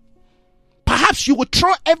today. Perhaps you will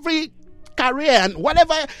throw every career and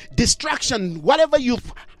whatever distraction, whatever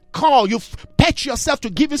you've patched yourself to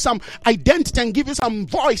give you some identity and give you some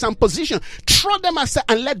voice and position. Throw them aside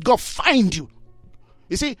and let God find you.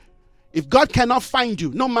 You see, if God cannot find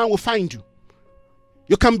you, no man will find you.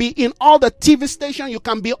 You can be in all the TV stations, you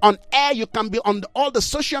can be on air, you can be on all the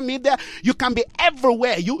social media, you can be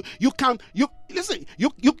everywhere. You can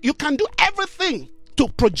do everything to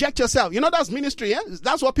project yourself. That's ministry,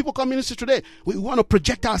 That's what people call ministry today. We want to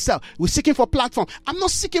project ourselves. We're seeking for platform. I'm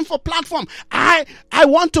not seeking for platform. I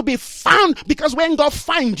want to be found, because when God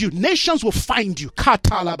finds you, nations will find you.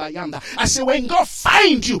 I say, when God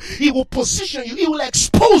finds you, he will position you, he will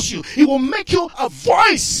expose you, he will make you a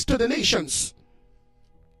voice to the nations.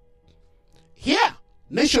 Here,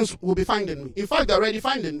 nations will be finding me. In fact, they're already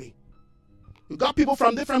finding me. We've got people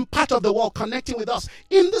from different parts of the world connecting with us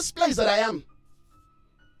in this place that I am.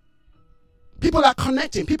 People are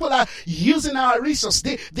connecting. People are using our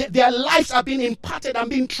resources. Their lives are being imparted and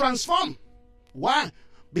being transformed. Why?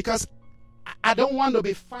 Because I don't want to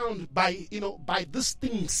be found by these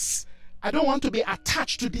things. I don't want to be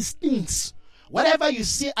attached to these things. Whatever you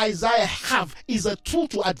see Isaiah have is a tool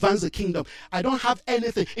to advance the kingdom. I don't have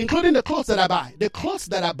anything, including the clothes that I buy. The clothes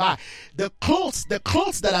that I buy.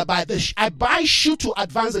 I buy shoe to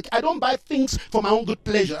advance it. I don't buy things for my own good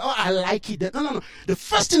pleasure. Oh, I like it. No. The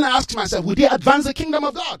first thing I ask myself, would they advance the kingdom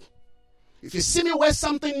of God? If you see me wear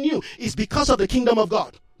something new, it's because of the kingdom of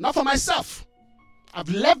God, not for myself. I've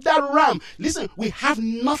left that realm. Listen, we have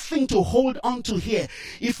nothing to hold on to here.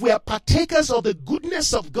 If we are partakers of the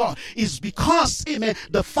goodness of God, it's because, amen,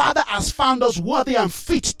 the Father has found us worthy and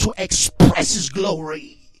fit to express His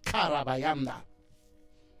glory. Karabayanda.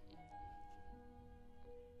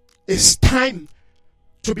 It's time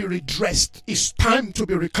to be redressed. It's time to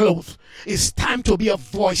be reclothed. It's time to be a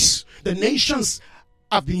voice. The nations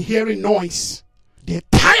have been hearing noise. They're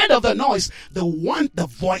tired of the noise. They want the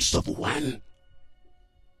voice of one.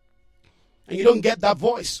 And you don't get that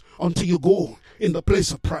voice until you go in the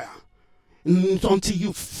place of prayer. Until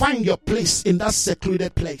you find your place in that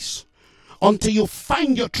secluded place. Until you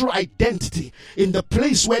find your true identity in the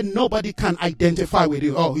place where nobody can identify with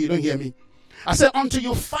you. Oh, you don't hear me? I said until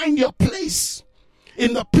you find your place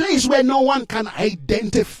in the place where no one can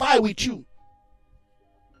identify with you.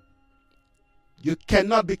 You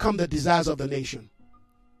cannot become the desires of the nation.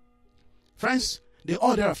 Friends, the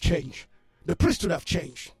order have changed. The priesthood have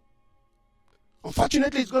changed.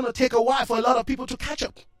 Unfortunately, it's going to take a while for a lot of people to catch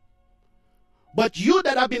up. But you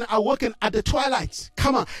that have been awoken at the twilight,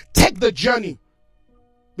 come on, take the journey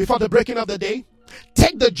before the breaking of the day.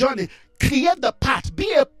 Take the journey, create the path,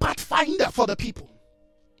 be a pathfinder for the people.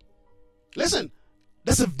 Listen,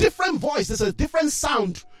 there's a different voice, there's a different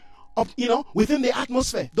sound of, within the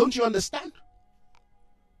atmosphere. Don't you understand?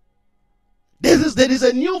 There is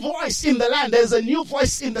a new voice in the land, there's a new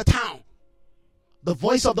voice in the town. The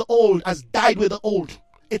voice of the old has died with the old.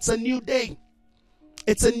 It's a new day.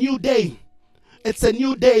 It's a new day. It's a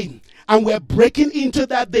new day. And we're breaking into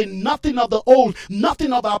that day. Nothing of the old,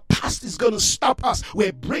 nothing of our past is going to stop us.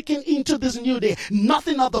 We're breaking into this new day.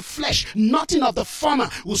 Nothing of the flesh, nothing of the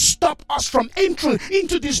former will stop us from entering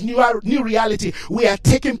into this new reality. We are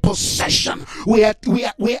taking possession. We are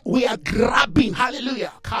grabbing.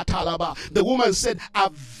 Hallelujah. Katalaba. The woman said,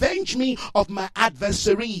 avenge me of my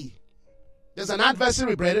adversary. There's an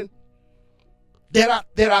adversary, brethren. There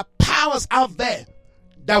are powers out there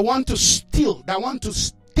that want to steal, that want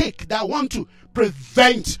to take, that want to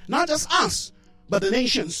prevent not just us, but the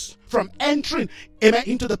nations from entering, amen,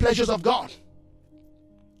 into the pleasures of God.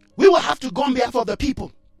 We will have to go on behalf of the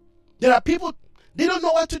people. There are people, they don't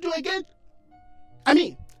know what to do again. I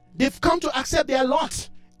mean, they've come to accept their lot.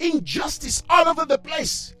 Injustice all over the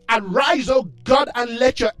place. Arise, O God, and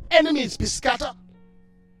let your enemies be scattered.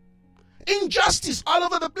 Injustice all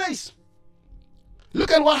over the place.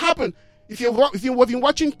 Look at what happened. If you've been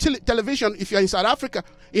watching television, if you're in South Africa,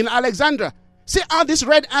 in Alexandra, see how this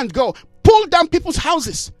red ant go. Pull down people's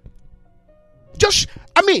houses.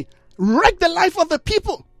 Wreck the life of the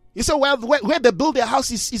people. You say, well, where they build their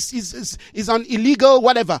house is on illegal,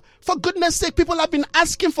 whatever. For goodness sake, people have been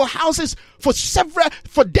asking for houses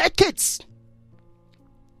for decades.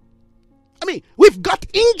 We've got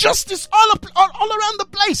injustice all around the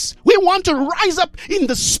place. We want to rise up in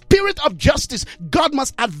the spirit of justice. God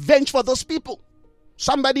must avenge for those people.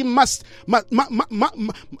 Somebody must take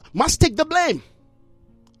the blame.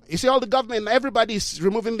 You see, all the government, everybody is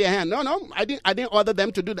removing their hand. No, I didn't order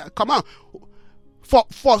them to do that. Come on,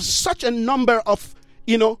 for such a number of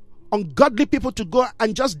ungodly people to go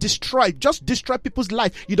and just destroy people's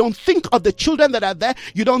life. You don't think of the children that are there.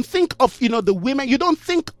 You don't think of the women. You don't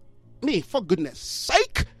think. For goodness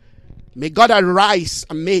sake, may God arise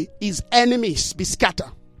and may his enemies be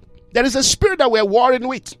scattered. There is a spirit that we're warring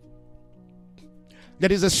with.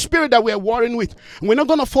 There is a spirit that we're warring with. And we're not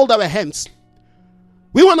going to fold our hands.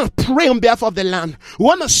 We want to pray on behalf of the land. We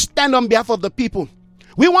want to stand on behalf of the people.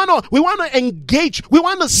 We want to engage. We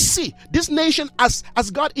want to see this nation as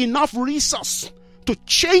got enough resource to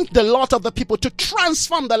change the lot of the people, to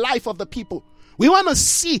transform the life of the people. We want to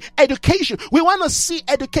see education. We want to see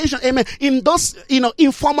education, amen, in those,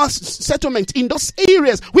 informal settlements, in those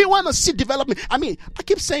areas. We want to see development. I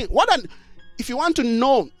keep saying, if you want to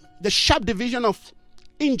know the sharp division of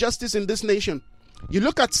injustice in this nation, you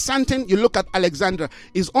look at Sandton, you look at Alexandra.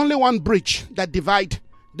 It's only one bridge that divides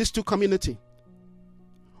these two communities.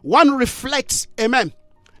 One reflects, amen,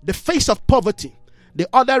 the face of poverty. The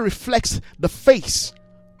other reflects the face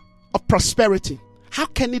of prosperity. How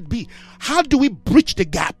can it be? How do we bridge the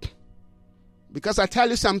gap? Because I tell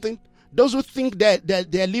you something, those who think that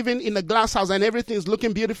they're living in a glass house and everything is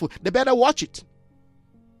looking beautiful, they better watch it.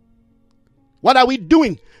 What are we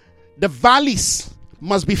doing? The valleys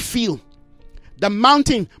must be filled. The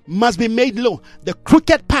mountain must be made low. The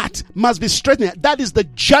crooked path must be straightened. That is the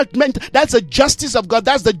judgment. That's the justice of God.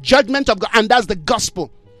 That's the judgment of God. And that's the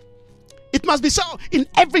gospel. It must be so in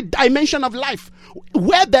every dimension of life.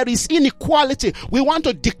 Where there is inequality, we want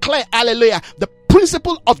to declare, hallelujah, the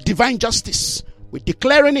principle of divine justice. We're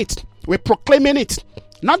declaring it. We're proclaiming it.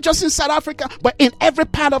 Not just in South Africa, but in every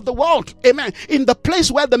part of the world. Amen. In the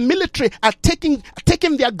place where the military are taking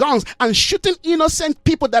their guns and shooting innocent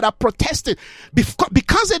people that are protesting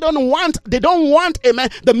because they don't want, amen,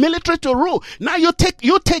 the military to rule. Now you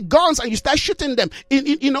take guns and you start shooting them in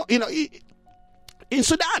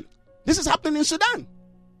Sudan. This is happening in Sudan.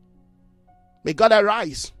 May God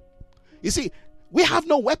arise. You see, we have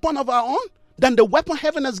no weapon of our own than the weapon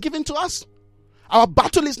heaven has given to us. Our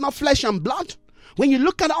battle is not flesh and blood. When you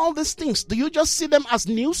look at all these things, do you just see them as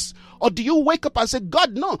news? Or do you wake up and say,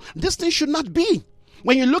 God, no, this thing should not be.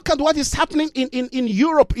 When you look at what is happening in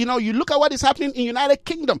Europe, you look at what is happening in United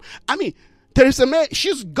Kingdom. I mean, Theresa May,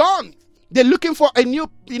 she's gone. They're looking for a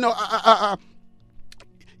new, a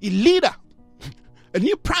leader. A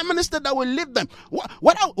new prime minister that will lead them.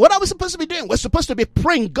 What are we supposed to be doing? We're supposed to be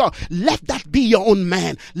praying, God, let that be your own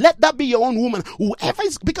man. Let that be your own woman. Whoever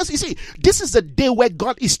is, because you see, this is the day where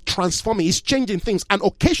God is transforming, He's changing things. And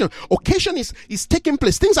occasion is taking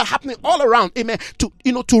place. Things are happening all around, amen, to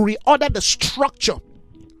reorder the structure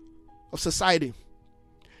of society.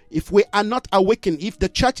 If we are not awakened, if the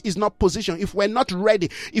church is not positioned, if we're not ready,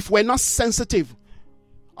 if we're not sensitive,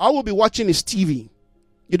 all we'll be watching is TV.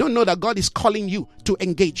 You don't know that God is calling you to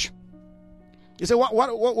engage. You say,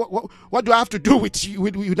 what do I have to do with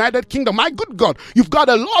United Kingdom? My good God, you've got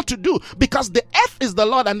a lot to do, because the earth is the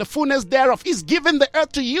Lord and the fullness thereof. He's given the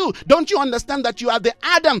earth to you. Don't you understand that you are the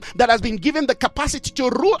Adam that has been given the capacity to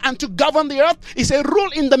rule and to govern the earth? He said,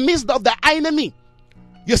 rule in the midst of the enemy.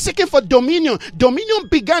 You're seeking for dominion. Dominion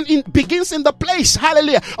begins in the place,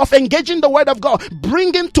 hallelujah, of engaging the word of God,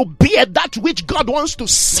 bringing to bear that which God wants to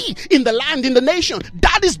see in the land, in the nation.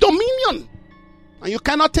 That is dominion. And you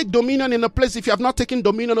cannot take dominion in a place if you have not taken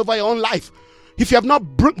dominion over your own life. If you have not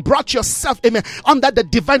brought yourself, amen, under the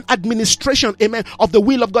divine administration, amen, of the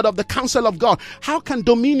will of God, of the counsel of God. How can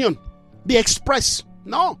dominion be expressed?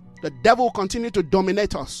 No, the devil will continue to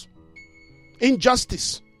dominate us.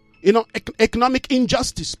 Injustice. Economic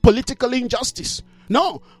injustice, political injustice.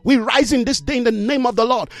 No, we rise in this day in the name of the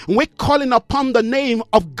Lord. We're calling upon the name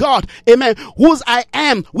of God. Amen. Whose I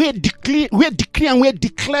am. We're declaring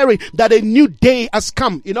that a new day has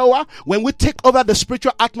come. You know what? When we take over the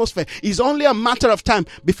spiritual atmosphere, it's only a matter of time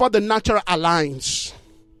before the natural aligns.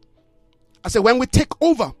 I say, when we take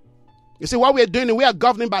over, you see what we are doing, we are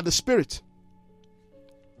governing by the Spirit.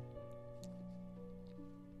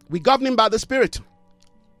 We're governing by the Spirit.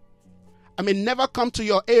 I may never come to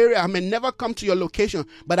your area. I may never come to your location,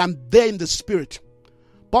 but I'm there in the Spirit.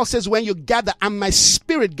 Paul says, when you gather, and my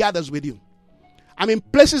Spirit gathers with you. I'm in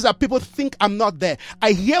places that people think I'm not there.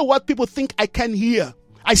 I hear what people think I can hear.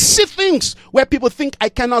 I see things where people think I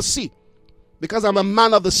cannot see, because I'm a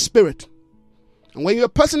man of the Spirit. And when you're a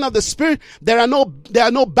person of the Spirit, there are no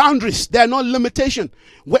boundaries. There are no limitations.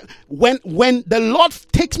 When the Lord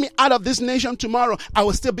takes me out of this nation tomorrow, I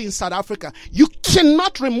will still be in South Africa. You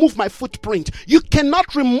cannot remove my footprint. You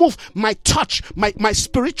cannot remove my touch, my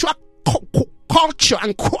spiritual culture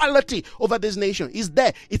and quality over this nation. It's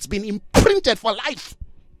there. It's been imprinted for life.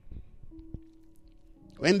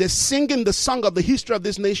 When they're singing the song of the history of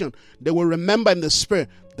this nation, they will remember in the Spirit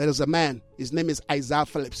there is a man. His name is Isaiah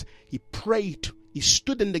Phillips. He prayed. He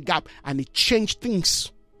stood in the gap and he changed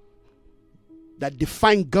things that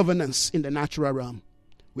define governance in the natural realm.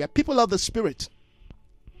 We are people of the Spirit.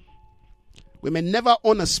 We may never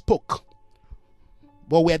own a spoke,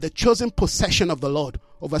 but we are the chosen possession of the Lord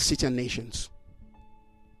over cities and nations.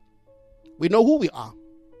 We know who we are.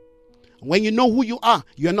 When you know who you are,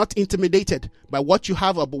 you're not intimidated by what you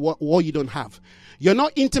have or what you don't have. You're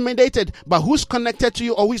not intimidated by who's connected to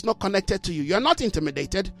you or who's not connected to you. You're not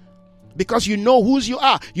intimidated. Because you know whose you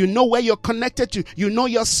are, you know where you're connected to, you know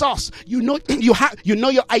your source, you know your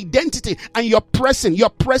identity, and you're pressing.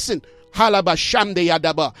 Halaba shamde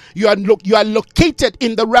yadaba. You are located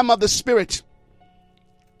in the realm of the Spirit.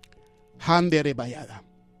 Handere bayada.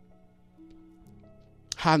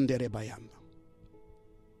 Handere bayanda.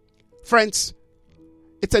 Friends,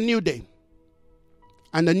 it's a new day,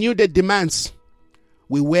 and a new day demands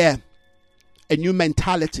we wear a new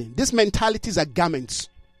mentality. These mentalities are garments.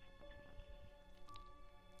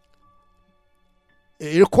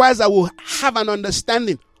 It requires that we have an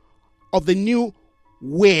understanding of the new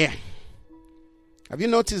wear. Have you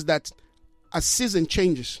noticed that as season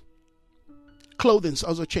changes, clothing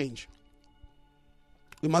also change?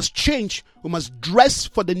 We must change. We must dress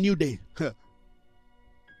for the new day.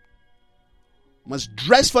 Must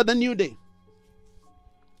dress for the new day.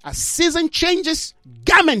 As season changes,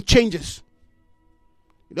 garment changes.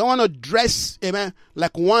 You don't want to dress, amen,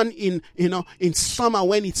 like one in summer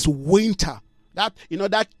when it's winter.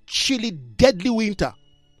 That chilly, deadly winter.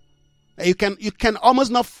 You can almost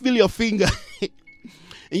not feel your finger. And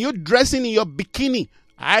you're dressing in your bikini.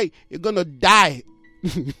 You're gonna die.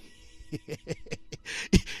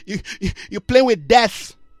 You play with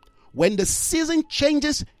death. When the season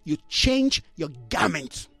changes, you change your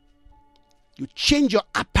garment. You change your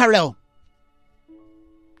apparel.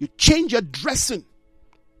 You change your dressing.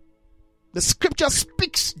 The scripture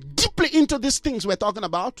speaks deeply into these things we're talking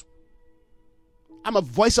about. I'm a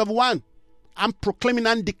voice of one. I'm proclaiming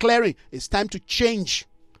and declaring it's time to change.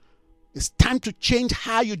 It's time to change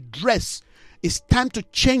how you dress. It's time to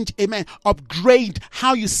change, amen, upgrade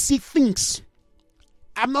how you see things.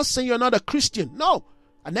 I'm not saying you're not a Christian. No,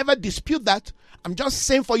 I never dispute that. I'm just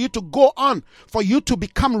saying for you to go on, for you to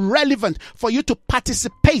become relevant, for you to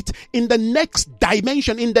participate in the next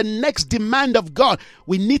dimension, in the next demand of God.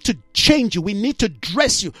 We need to change you. We need to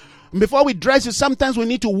dress you. And before we dress you, sometimes we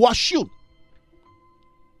need to wash you.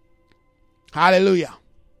 Hallelujah.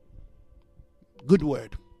 Good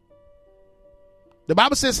word. The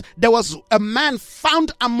Bible says there was a man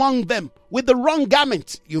found among them with the wrong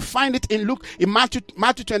garment. You find it in Matthew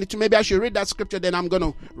 22. Maybe I should read that scripture, then I'm going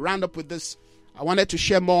to round up with this. I wanted to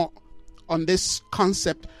share more on this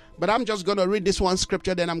concept, but I'm just going to read this one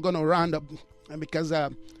scripture, then I'm going to round up, because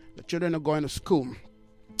the children are going to school.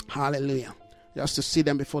 Hallelujah. Just to see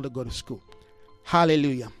them before they go to school.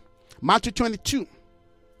 Hallelujah. Matthew 22.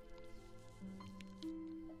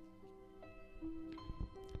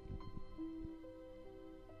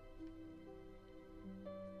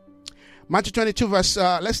 Matthew 22 verse,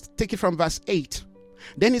 let's take it from verse 8.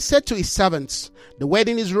 Then he said to his servants, the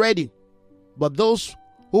wedding is ready, but those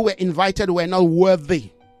who were invited were not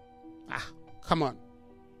worthy. Come on.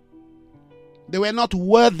 They were not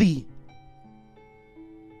worthy.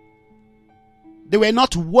 They were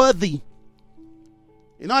not worthy.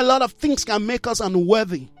 You know, a lot of things can make us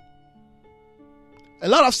unworthy. A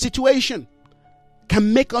lot of situation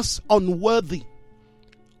can make us unworthy.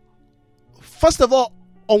 First of all,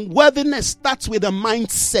 unworthiness starts with a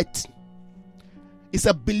mindset. It's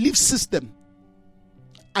a belief system,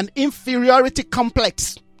 an inferiority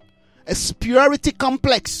complex, a superiority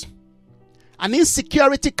complex, an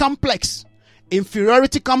insecurity complex,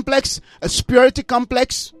 inferiority complex, a superiority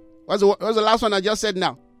complex. What's the last one I just said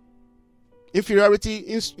now?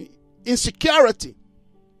 Inferiority, insecurity.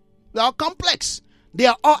 They are complex. They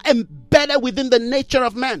are all embedded within the nature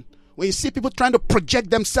of man. When you see people trying to project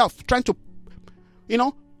themselves, trying to,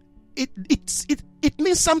 it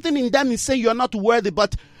means something in them is saying you're not worthy,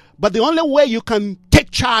 but the only way you can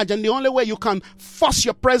take charge and the only way you can force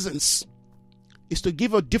your presence is to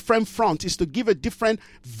give a different front, is to give a different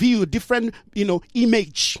view, different,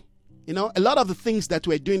 image. A lot of the things that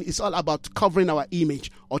we're doing is all about covering our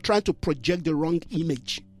image or trying to project the wrong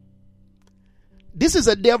image. This is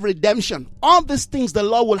a day of redemption. All these things the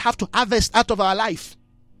Lord will have to harvest out of our life.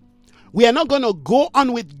 We are not going to go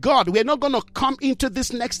on with God. We are not going to come into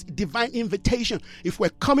this next divine invitation if we're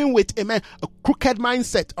coming with a crooked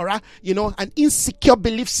mindset, all right? An insecure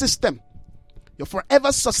belief system. You're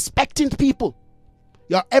forever suspecting people.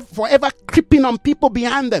 You're forever creeping on people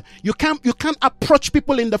behind them. You can't approach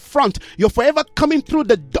people in the front. You're forever coming through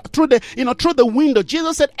the window.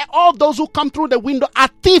 Jesus said, all those who come through the window are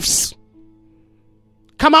thieves.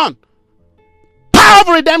 Come on. Power of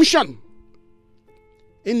redemption.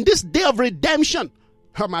 In this day of redemption,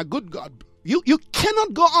 oh my good God, you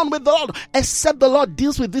cannot go on with the Lord except the Lord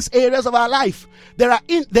deals with these areas of our life. There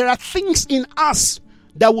are things in us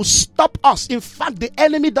that will stop us. In fact, the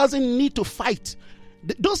enemy doesn't need to fight.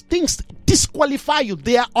 Those things disqualify you.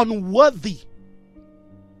 They are unworthy.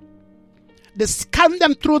 They scan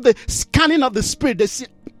them through the scanning of the spirit. They see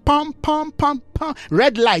pum, pum, pum, pum,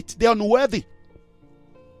 red light. They're unworthy.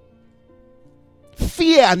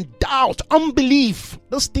 Fear and doubt, unbelief,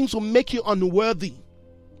 those things will make you unworthy.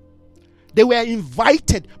 They were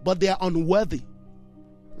invited, but they are unworthy.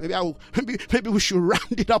 Maybe we should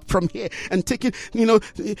round it up from here and take it,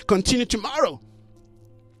 continue tomorrow.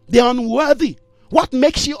 They're unworthy. What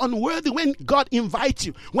makes you unworthy? When God invites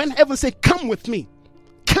you, when heaven says, come with me,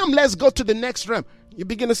 come, let's go to the next realm. You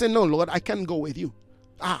begin to say, no, Lord, I can't go with you.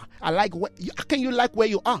 How can you like where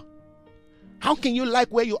you are? How can you like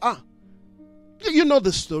where you are? You know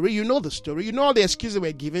the story. You know the story. You know all the excuses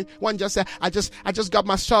we're giving. One just said, I just got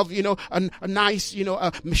myself, a nice,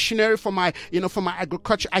 machinery for my, for my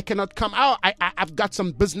agriculture. I cannot come out. I've got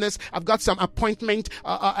some business. I've got some appointment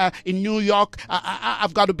in New York.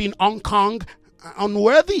 I've got to be in Hong Kong.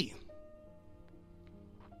 Unworthy.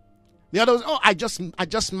 The other was, I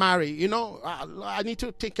just married. I need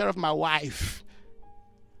to take care of my wife.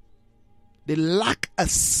 They lack a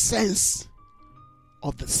sense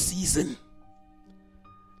of the season.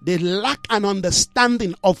 They lack an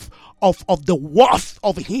understanding of the worth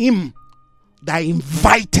of Him that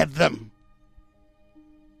invited them.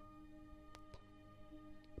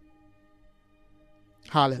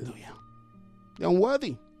 Hallelujah. They're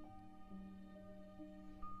unworthy.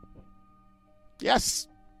 Yes.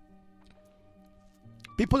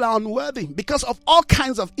 People are unworthy because of all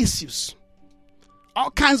kinds of issues. All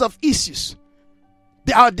kinds of issues.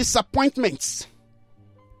 There are disappointments.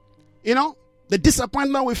 The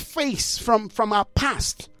disappointment we face from our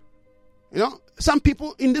past. Some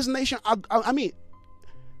people in this nation, 70%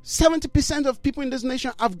 of people in this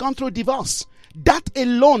nation have gone through divorce. That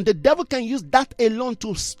alone, the devil can use that alone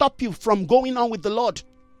to stop you from going on with the Lord.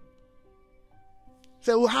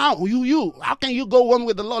 Say, well, how? How can you go on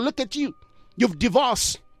with the Lord? Look at you. You've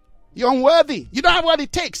divorced. You're unworthy. You don't have what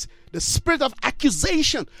it takes. The spirit of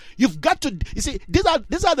accusation. You've got to, you see, these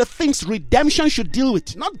are the things redemption should deal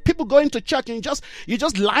with. Not people going to church and you're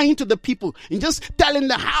just lying to the people and just telling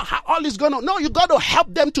them how all is going on. No, you got to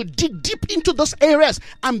help them to dig deep into those areas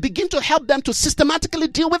and begin to help them to systematically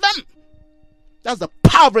deal with them. That's the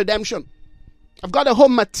power of redemption. I've got a whole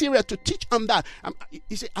material to teach on that.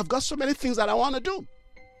 You see, I've got so many things that I want to do.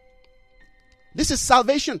 This is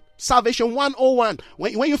salvation. Salvation 101.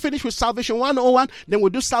 When you finish with salvation 101, then we'll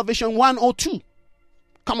do salvation 102.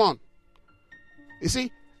 Come on. You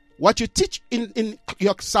see, what you teach in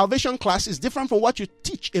your salvation class is different from what you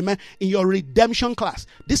teach, amen, in your redemption class.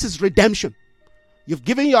 This is redemption. You've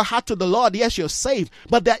given your heart to the Lord. Yes, you're saved.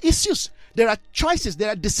 But there are issues. There are choices. There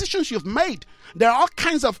are decisions you've made. There are all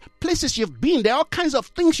kinds of places you've been. There are all kinds of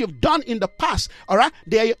things you've done in the past. All right?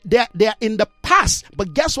 They are in the past.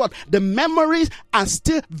 But guess what? The memories are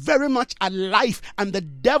still very much alive. And the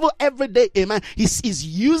devil every day, amen, is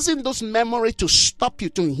using those memories to stop you,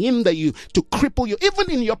 to hinder you, to cripple you. Even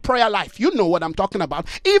in your prayer life. You know what I'm talking about.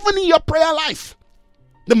 Even in your prayer life.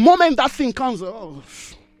 The moment that thing comes,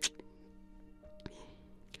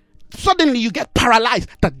 suddenly you get paralyzed.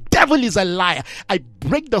 The devil is a liar. I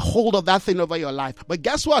break the hold of that thing over your life. But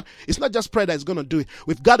guess what? It's not just prayer that's going to do it.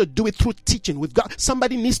 We've got to do it through teaching.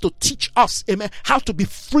 Somebody needs to teach us, amen, how to be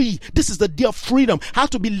free. This is the day of freedom. How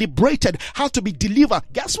to be liberated. How to be delivered.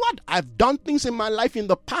 Guess what? I've done things in my life in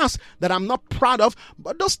the past that I'm not proud of,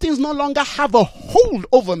 but those things no longer have a hold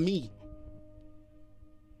over me.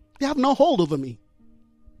 They have no hold over me.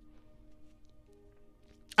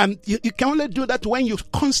 And you can only do that when you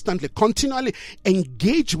continually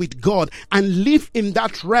engage with God and live in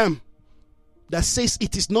that realm that says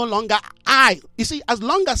it is no longer I. You see, as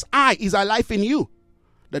long as I is alive in you,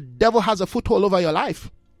 the devil has a foothold over your life.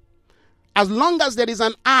 As long as there is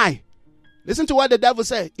an I, listen to what the devil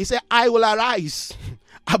said. He said, I will arise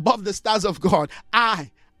above the stars of God. I.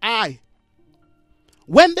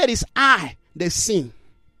 When there is I, there's sin.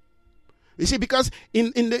 You see, because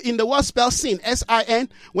in the word spell sin, S-I-N,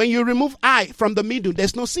 when you remove I from the middle,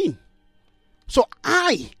 there's no sin. So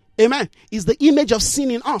I, amen, is the image of sin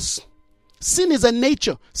in us. Sin is a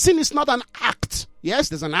nature. Sin is not an act. Yes,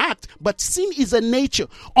 there's an act, but sin is a nature.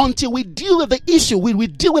 Until we deal with the issue, we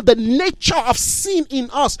deal with the nature of sin in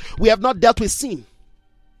us, we have not dealt with sin.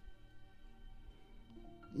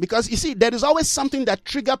 Because you see, there is always something that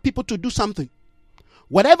triggers people to do something.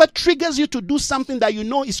 Whatever triggers you to do something that you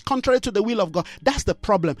know is contrary to the will of God, that's the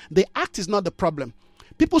problem. The act is not the problem.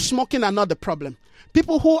 People smoking are not the problem.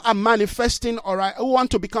 People who are manifesting or who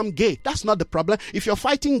want to become gay, that's not the problem. If you're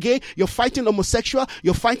fighting gay, you're fighting homosexual,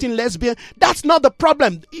 you're fighting lesbian, that's not the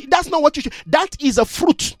problem. That's not what you should. That is a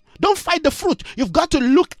fruit. Don't fight the fruit. You've got to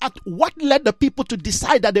look at what led the people to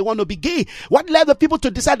decide that they want to be gay. What led the people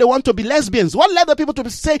to decide they want to be lesbians. What led the people to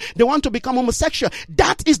say they want to become homosexual.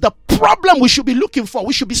 That is the problem we should be looking for.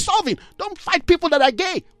 We should be solving. Don't fight people that are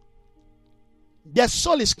gay. Their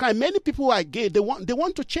soul is crying. Many people who are gay, they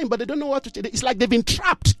want to change, but they don't know what to change. It's like they've been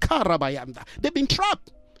trapped. Karabayanda. They've been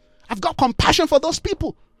trapped. I've got compassion for those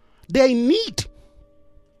people. They're in need.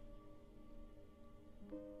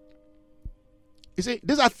 You see,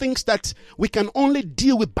 these are things that we can only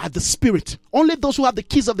deal with by the Spirit. Only those who have the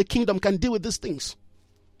keys of the kingdom can deal with these things.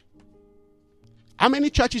 How many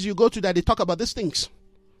churches you go to that they talk about these things?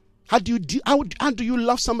 How do you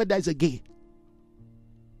love somebody that is a gay?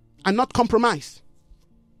 and not compromise.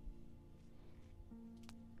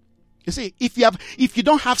 You see, if you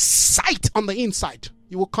don't have sight on the inside,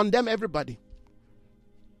 you will condemn everybody.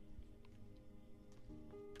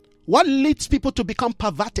 What leads people to become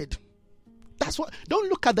perverted? That's what. Don't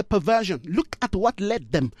look at the perversion. Look at what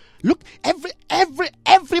led them. Look,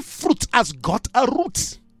 every fruit has got a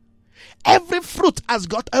root. Every fruit has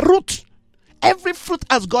got a root. Every fruit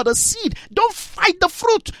has got a seed. Don't fight the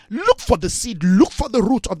fruit. Look for the seed. Look for the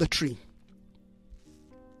root of the tree.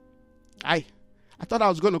 I thought I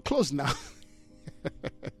was going to close now.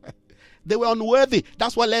 They were unworthy.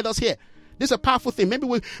 That's what led us here. This is a powerful thing. Maybe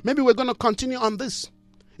we're going to continue on this.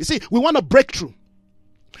 You see, we want to break through.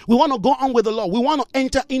 We want to go on with the Lord. We want to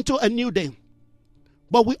enter into a new day.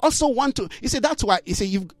 But we also want to, you see, that's why, you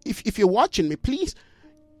see, if you're watching me, please,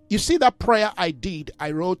 you see that prayer I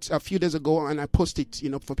wrote a few days ago and I posted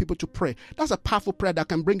it, for people to pray. That's a powerful prayer that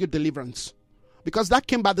can bring you deliverance. Because that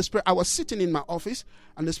came by the Spirit. I was sitting in my office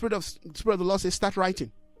and the Spirit of the Lord said, start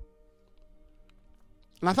writing.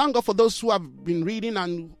 And I thank God for those who have been reading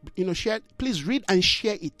and, shared. Please read and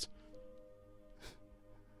share it.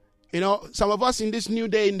 Some of us in this new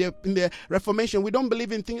day, in the Reformation, we don't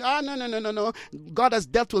believe in things. No. God has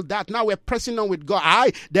dealt with that. Now we're pressing on with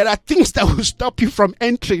God. There are things that will stop you from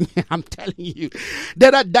entering. I'm telling you.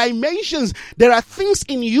 There are dimensions. There are things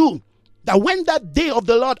in you that when that day of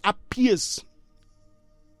the Lord appears,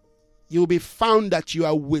 you will be found that you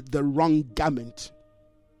are with the wrong garment.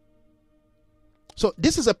 So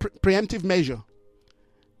this is a preemptive measure.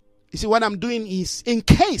 You see, what I'm doing is, in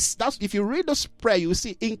case, if you read this prayer, you will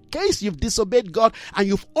see, in case you've disobeyed God and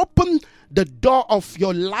you've opened the door of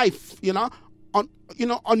your life,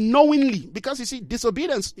 unknowingly, because you see,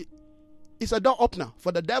 disobedience is a door opener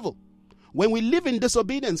for the devil. When we live in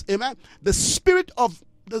disobedience, amen, the spirit of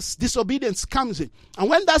this disobedience comes in. And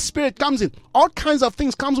when that spirit comes in, all kinds of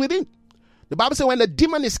things comes within. The Bible says when the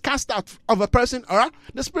demon is cast out of a person, all right,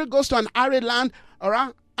 the spirit goes to an arid land, all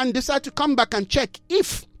right, and decides to come back and check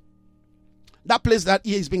if that place that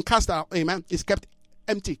he has been cast out, amen, is kept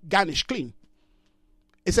empty, garnished, clean.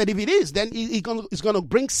 He said if it is, then he's going to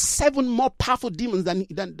bring 7 more powerful demons than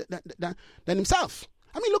himself.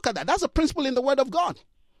 I mean, look at that. That's a principle in the Word of God.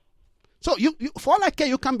 So you for all I care,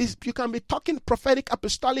 you can be talking prophetic,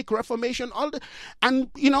 apostolic, reformation,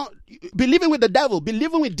 and be living with the devil, be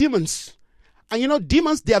living with demons. And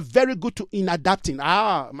demons, they are very good in adapting.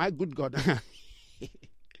 My good God.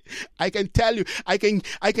 I can tell you, I can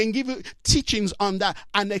give you teachings on that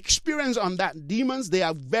and experience on that. Demons, they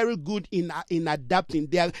are very good in adapting.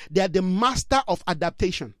 They are the master of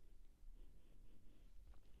adaptation.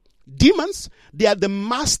 Demons, they are the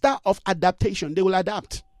master of adaptation. They will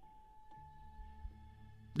adapt.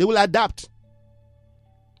 They will adapt.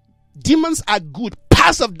 Demons are good.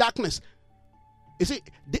 Powers of darkness. You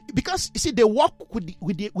see, they walk with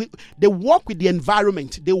the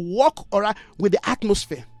environment. They walk with the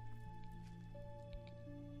atmosphere.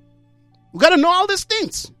 We've got to know all these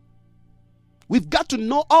things. We've got to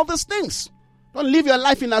know all these things. Don't live your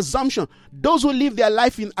life in assumption. Those who live their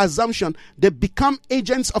life in assumption, they become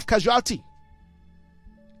agents of casualty.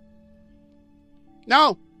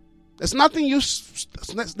 Now, there's nothing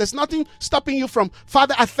stopping you from,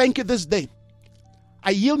 Father, I thank you this day.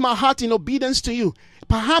 I yield my heart in obedience to you.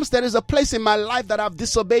 Perhaps there is a place in my life that I've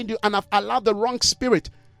disobeyed you and I've allowed the wrong spirit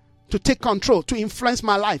to take control, to influence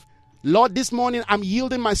my life. Lord, this morning I'm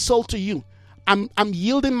yielding my soul to you. I'm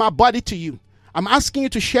yielding my body to you. I'm asking you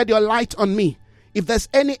to shed your light on me. If there's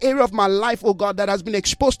any area of my life, oh God, that has been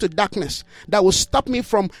exposed to darkness, that will stop me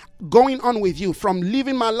from going on with you, from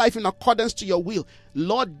living my life in accordance to your will,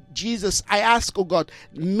 Lord Jesus, I ask, oh God,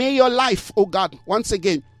 may your life, oh God, once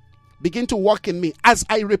again, begin to work in me as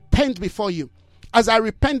I repent before you. As I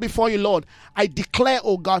repent before you, Lord, I declare,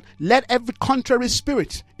 oh God, let every contrary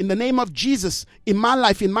spirit in the name of Jesus in my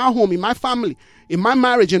life, in my home, in my family, in my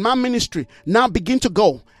marriage, in my ministry, now begin to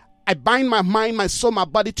go. I bind my mind, my soul, my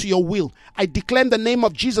body to your will. I declare in the name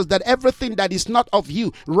of Jesus that everything that is not of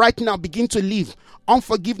you right now begin to leave.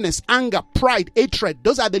 Unforgiveness, anger, pride, hatred.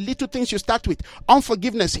 Those are the little things you start with.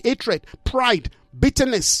 Unforgiveness, hatred, pride,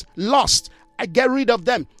 bitterness, lust. I get rid of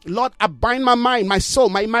them. Lord, I bind my mind, my soul,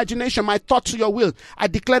 my imagination, my thoughts to your will. I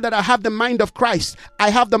declare that I have the mind of Christ.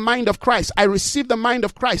 I have the mind of Christ. I receive the mind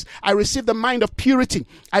of Christ. I receive the mind of purity.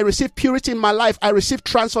 I receive purity in my life. I receive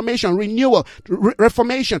transformation, renewal,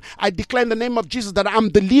 reformation. I declare in the name of Jesus that I'm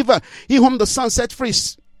the believer. He whom the Son set free.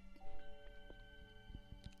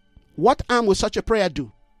 What harm will such a prayer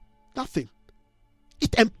do? Nothing.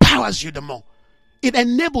 It empowers you the more. It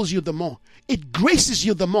enables you the more. It graces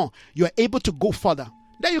you the more. You are able to go further.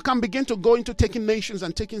 Then you can begin to go into taking nations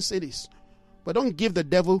and taking cities. but don't give the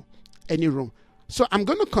devil any room. So I'm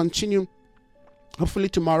going to continue, hopefully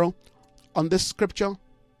tomorrow, on this scripture.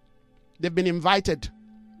 They've been invited,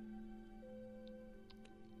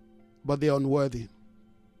 but they're unworthy.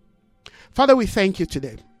 Father, we thank you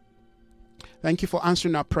today. Thank you for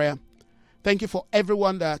answering our prayer. Thank you for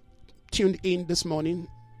everyone that tuned in this morning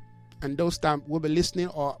and those that will be listening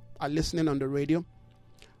or are listening on the radio.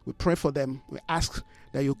 We pray for them. We ask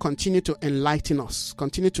that you continue to enlighten us,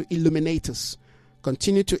 continue to illuminate us,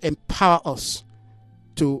 continue to empower us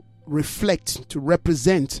to reflect, to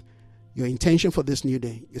represent your intention for this new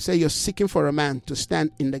day. You say you're seeking for a man to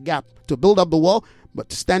stand in the gap, to build up the wall, but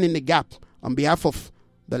to stand in the gap on behalf of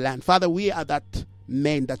the land. Father, we are that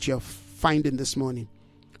men that you're finding this morning.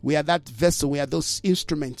 We are that vessel. We are those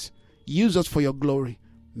instruments. Use us for your glory.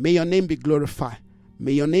 May your name be glorified.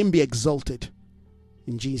 May your name be exalted.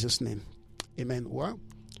 In Jesus' name. Amen. Well,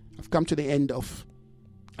 I've come to the end of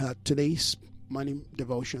today's morning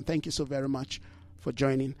devotion. Thank you so very much for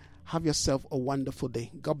joining. Have yourself a wonderful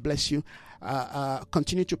day. God bless you.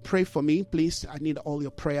 Continue to pray for me, please. I need all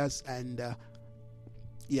your prayers and,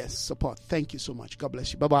 yes, support. Thank you so much. God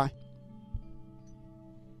bless you. Bye-bye.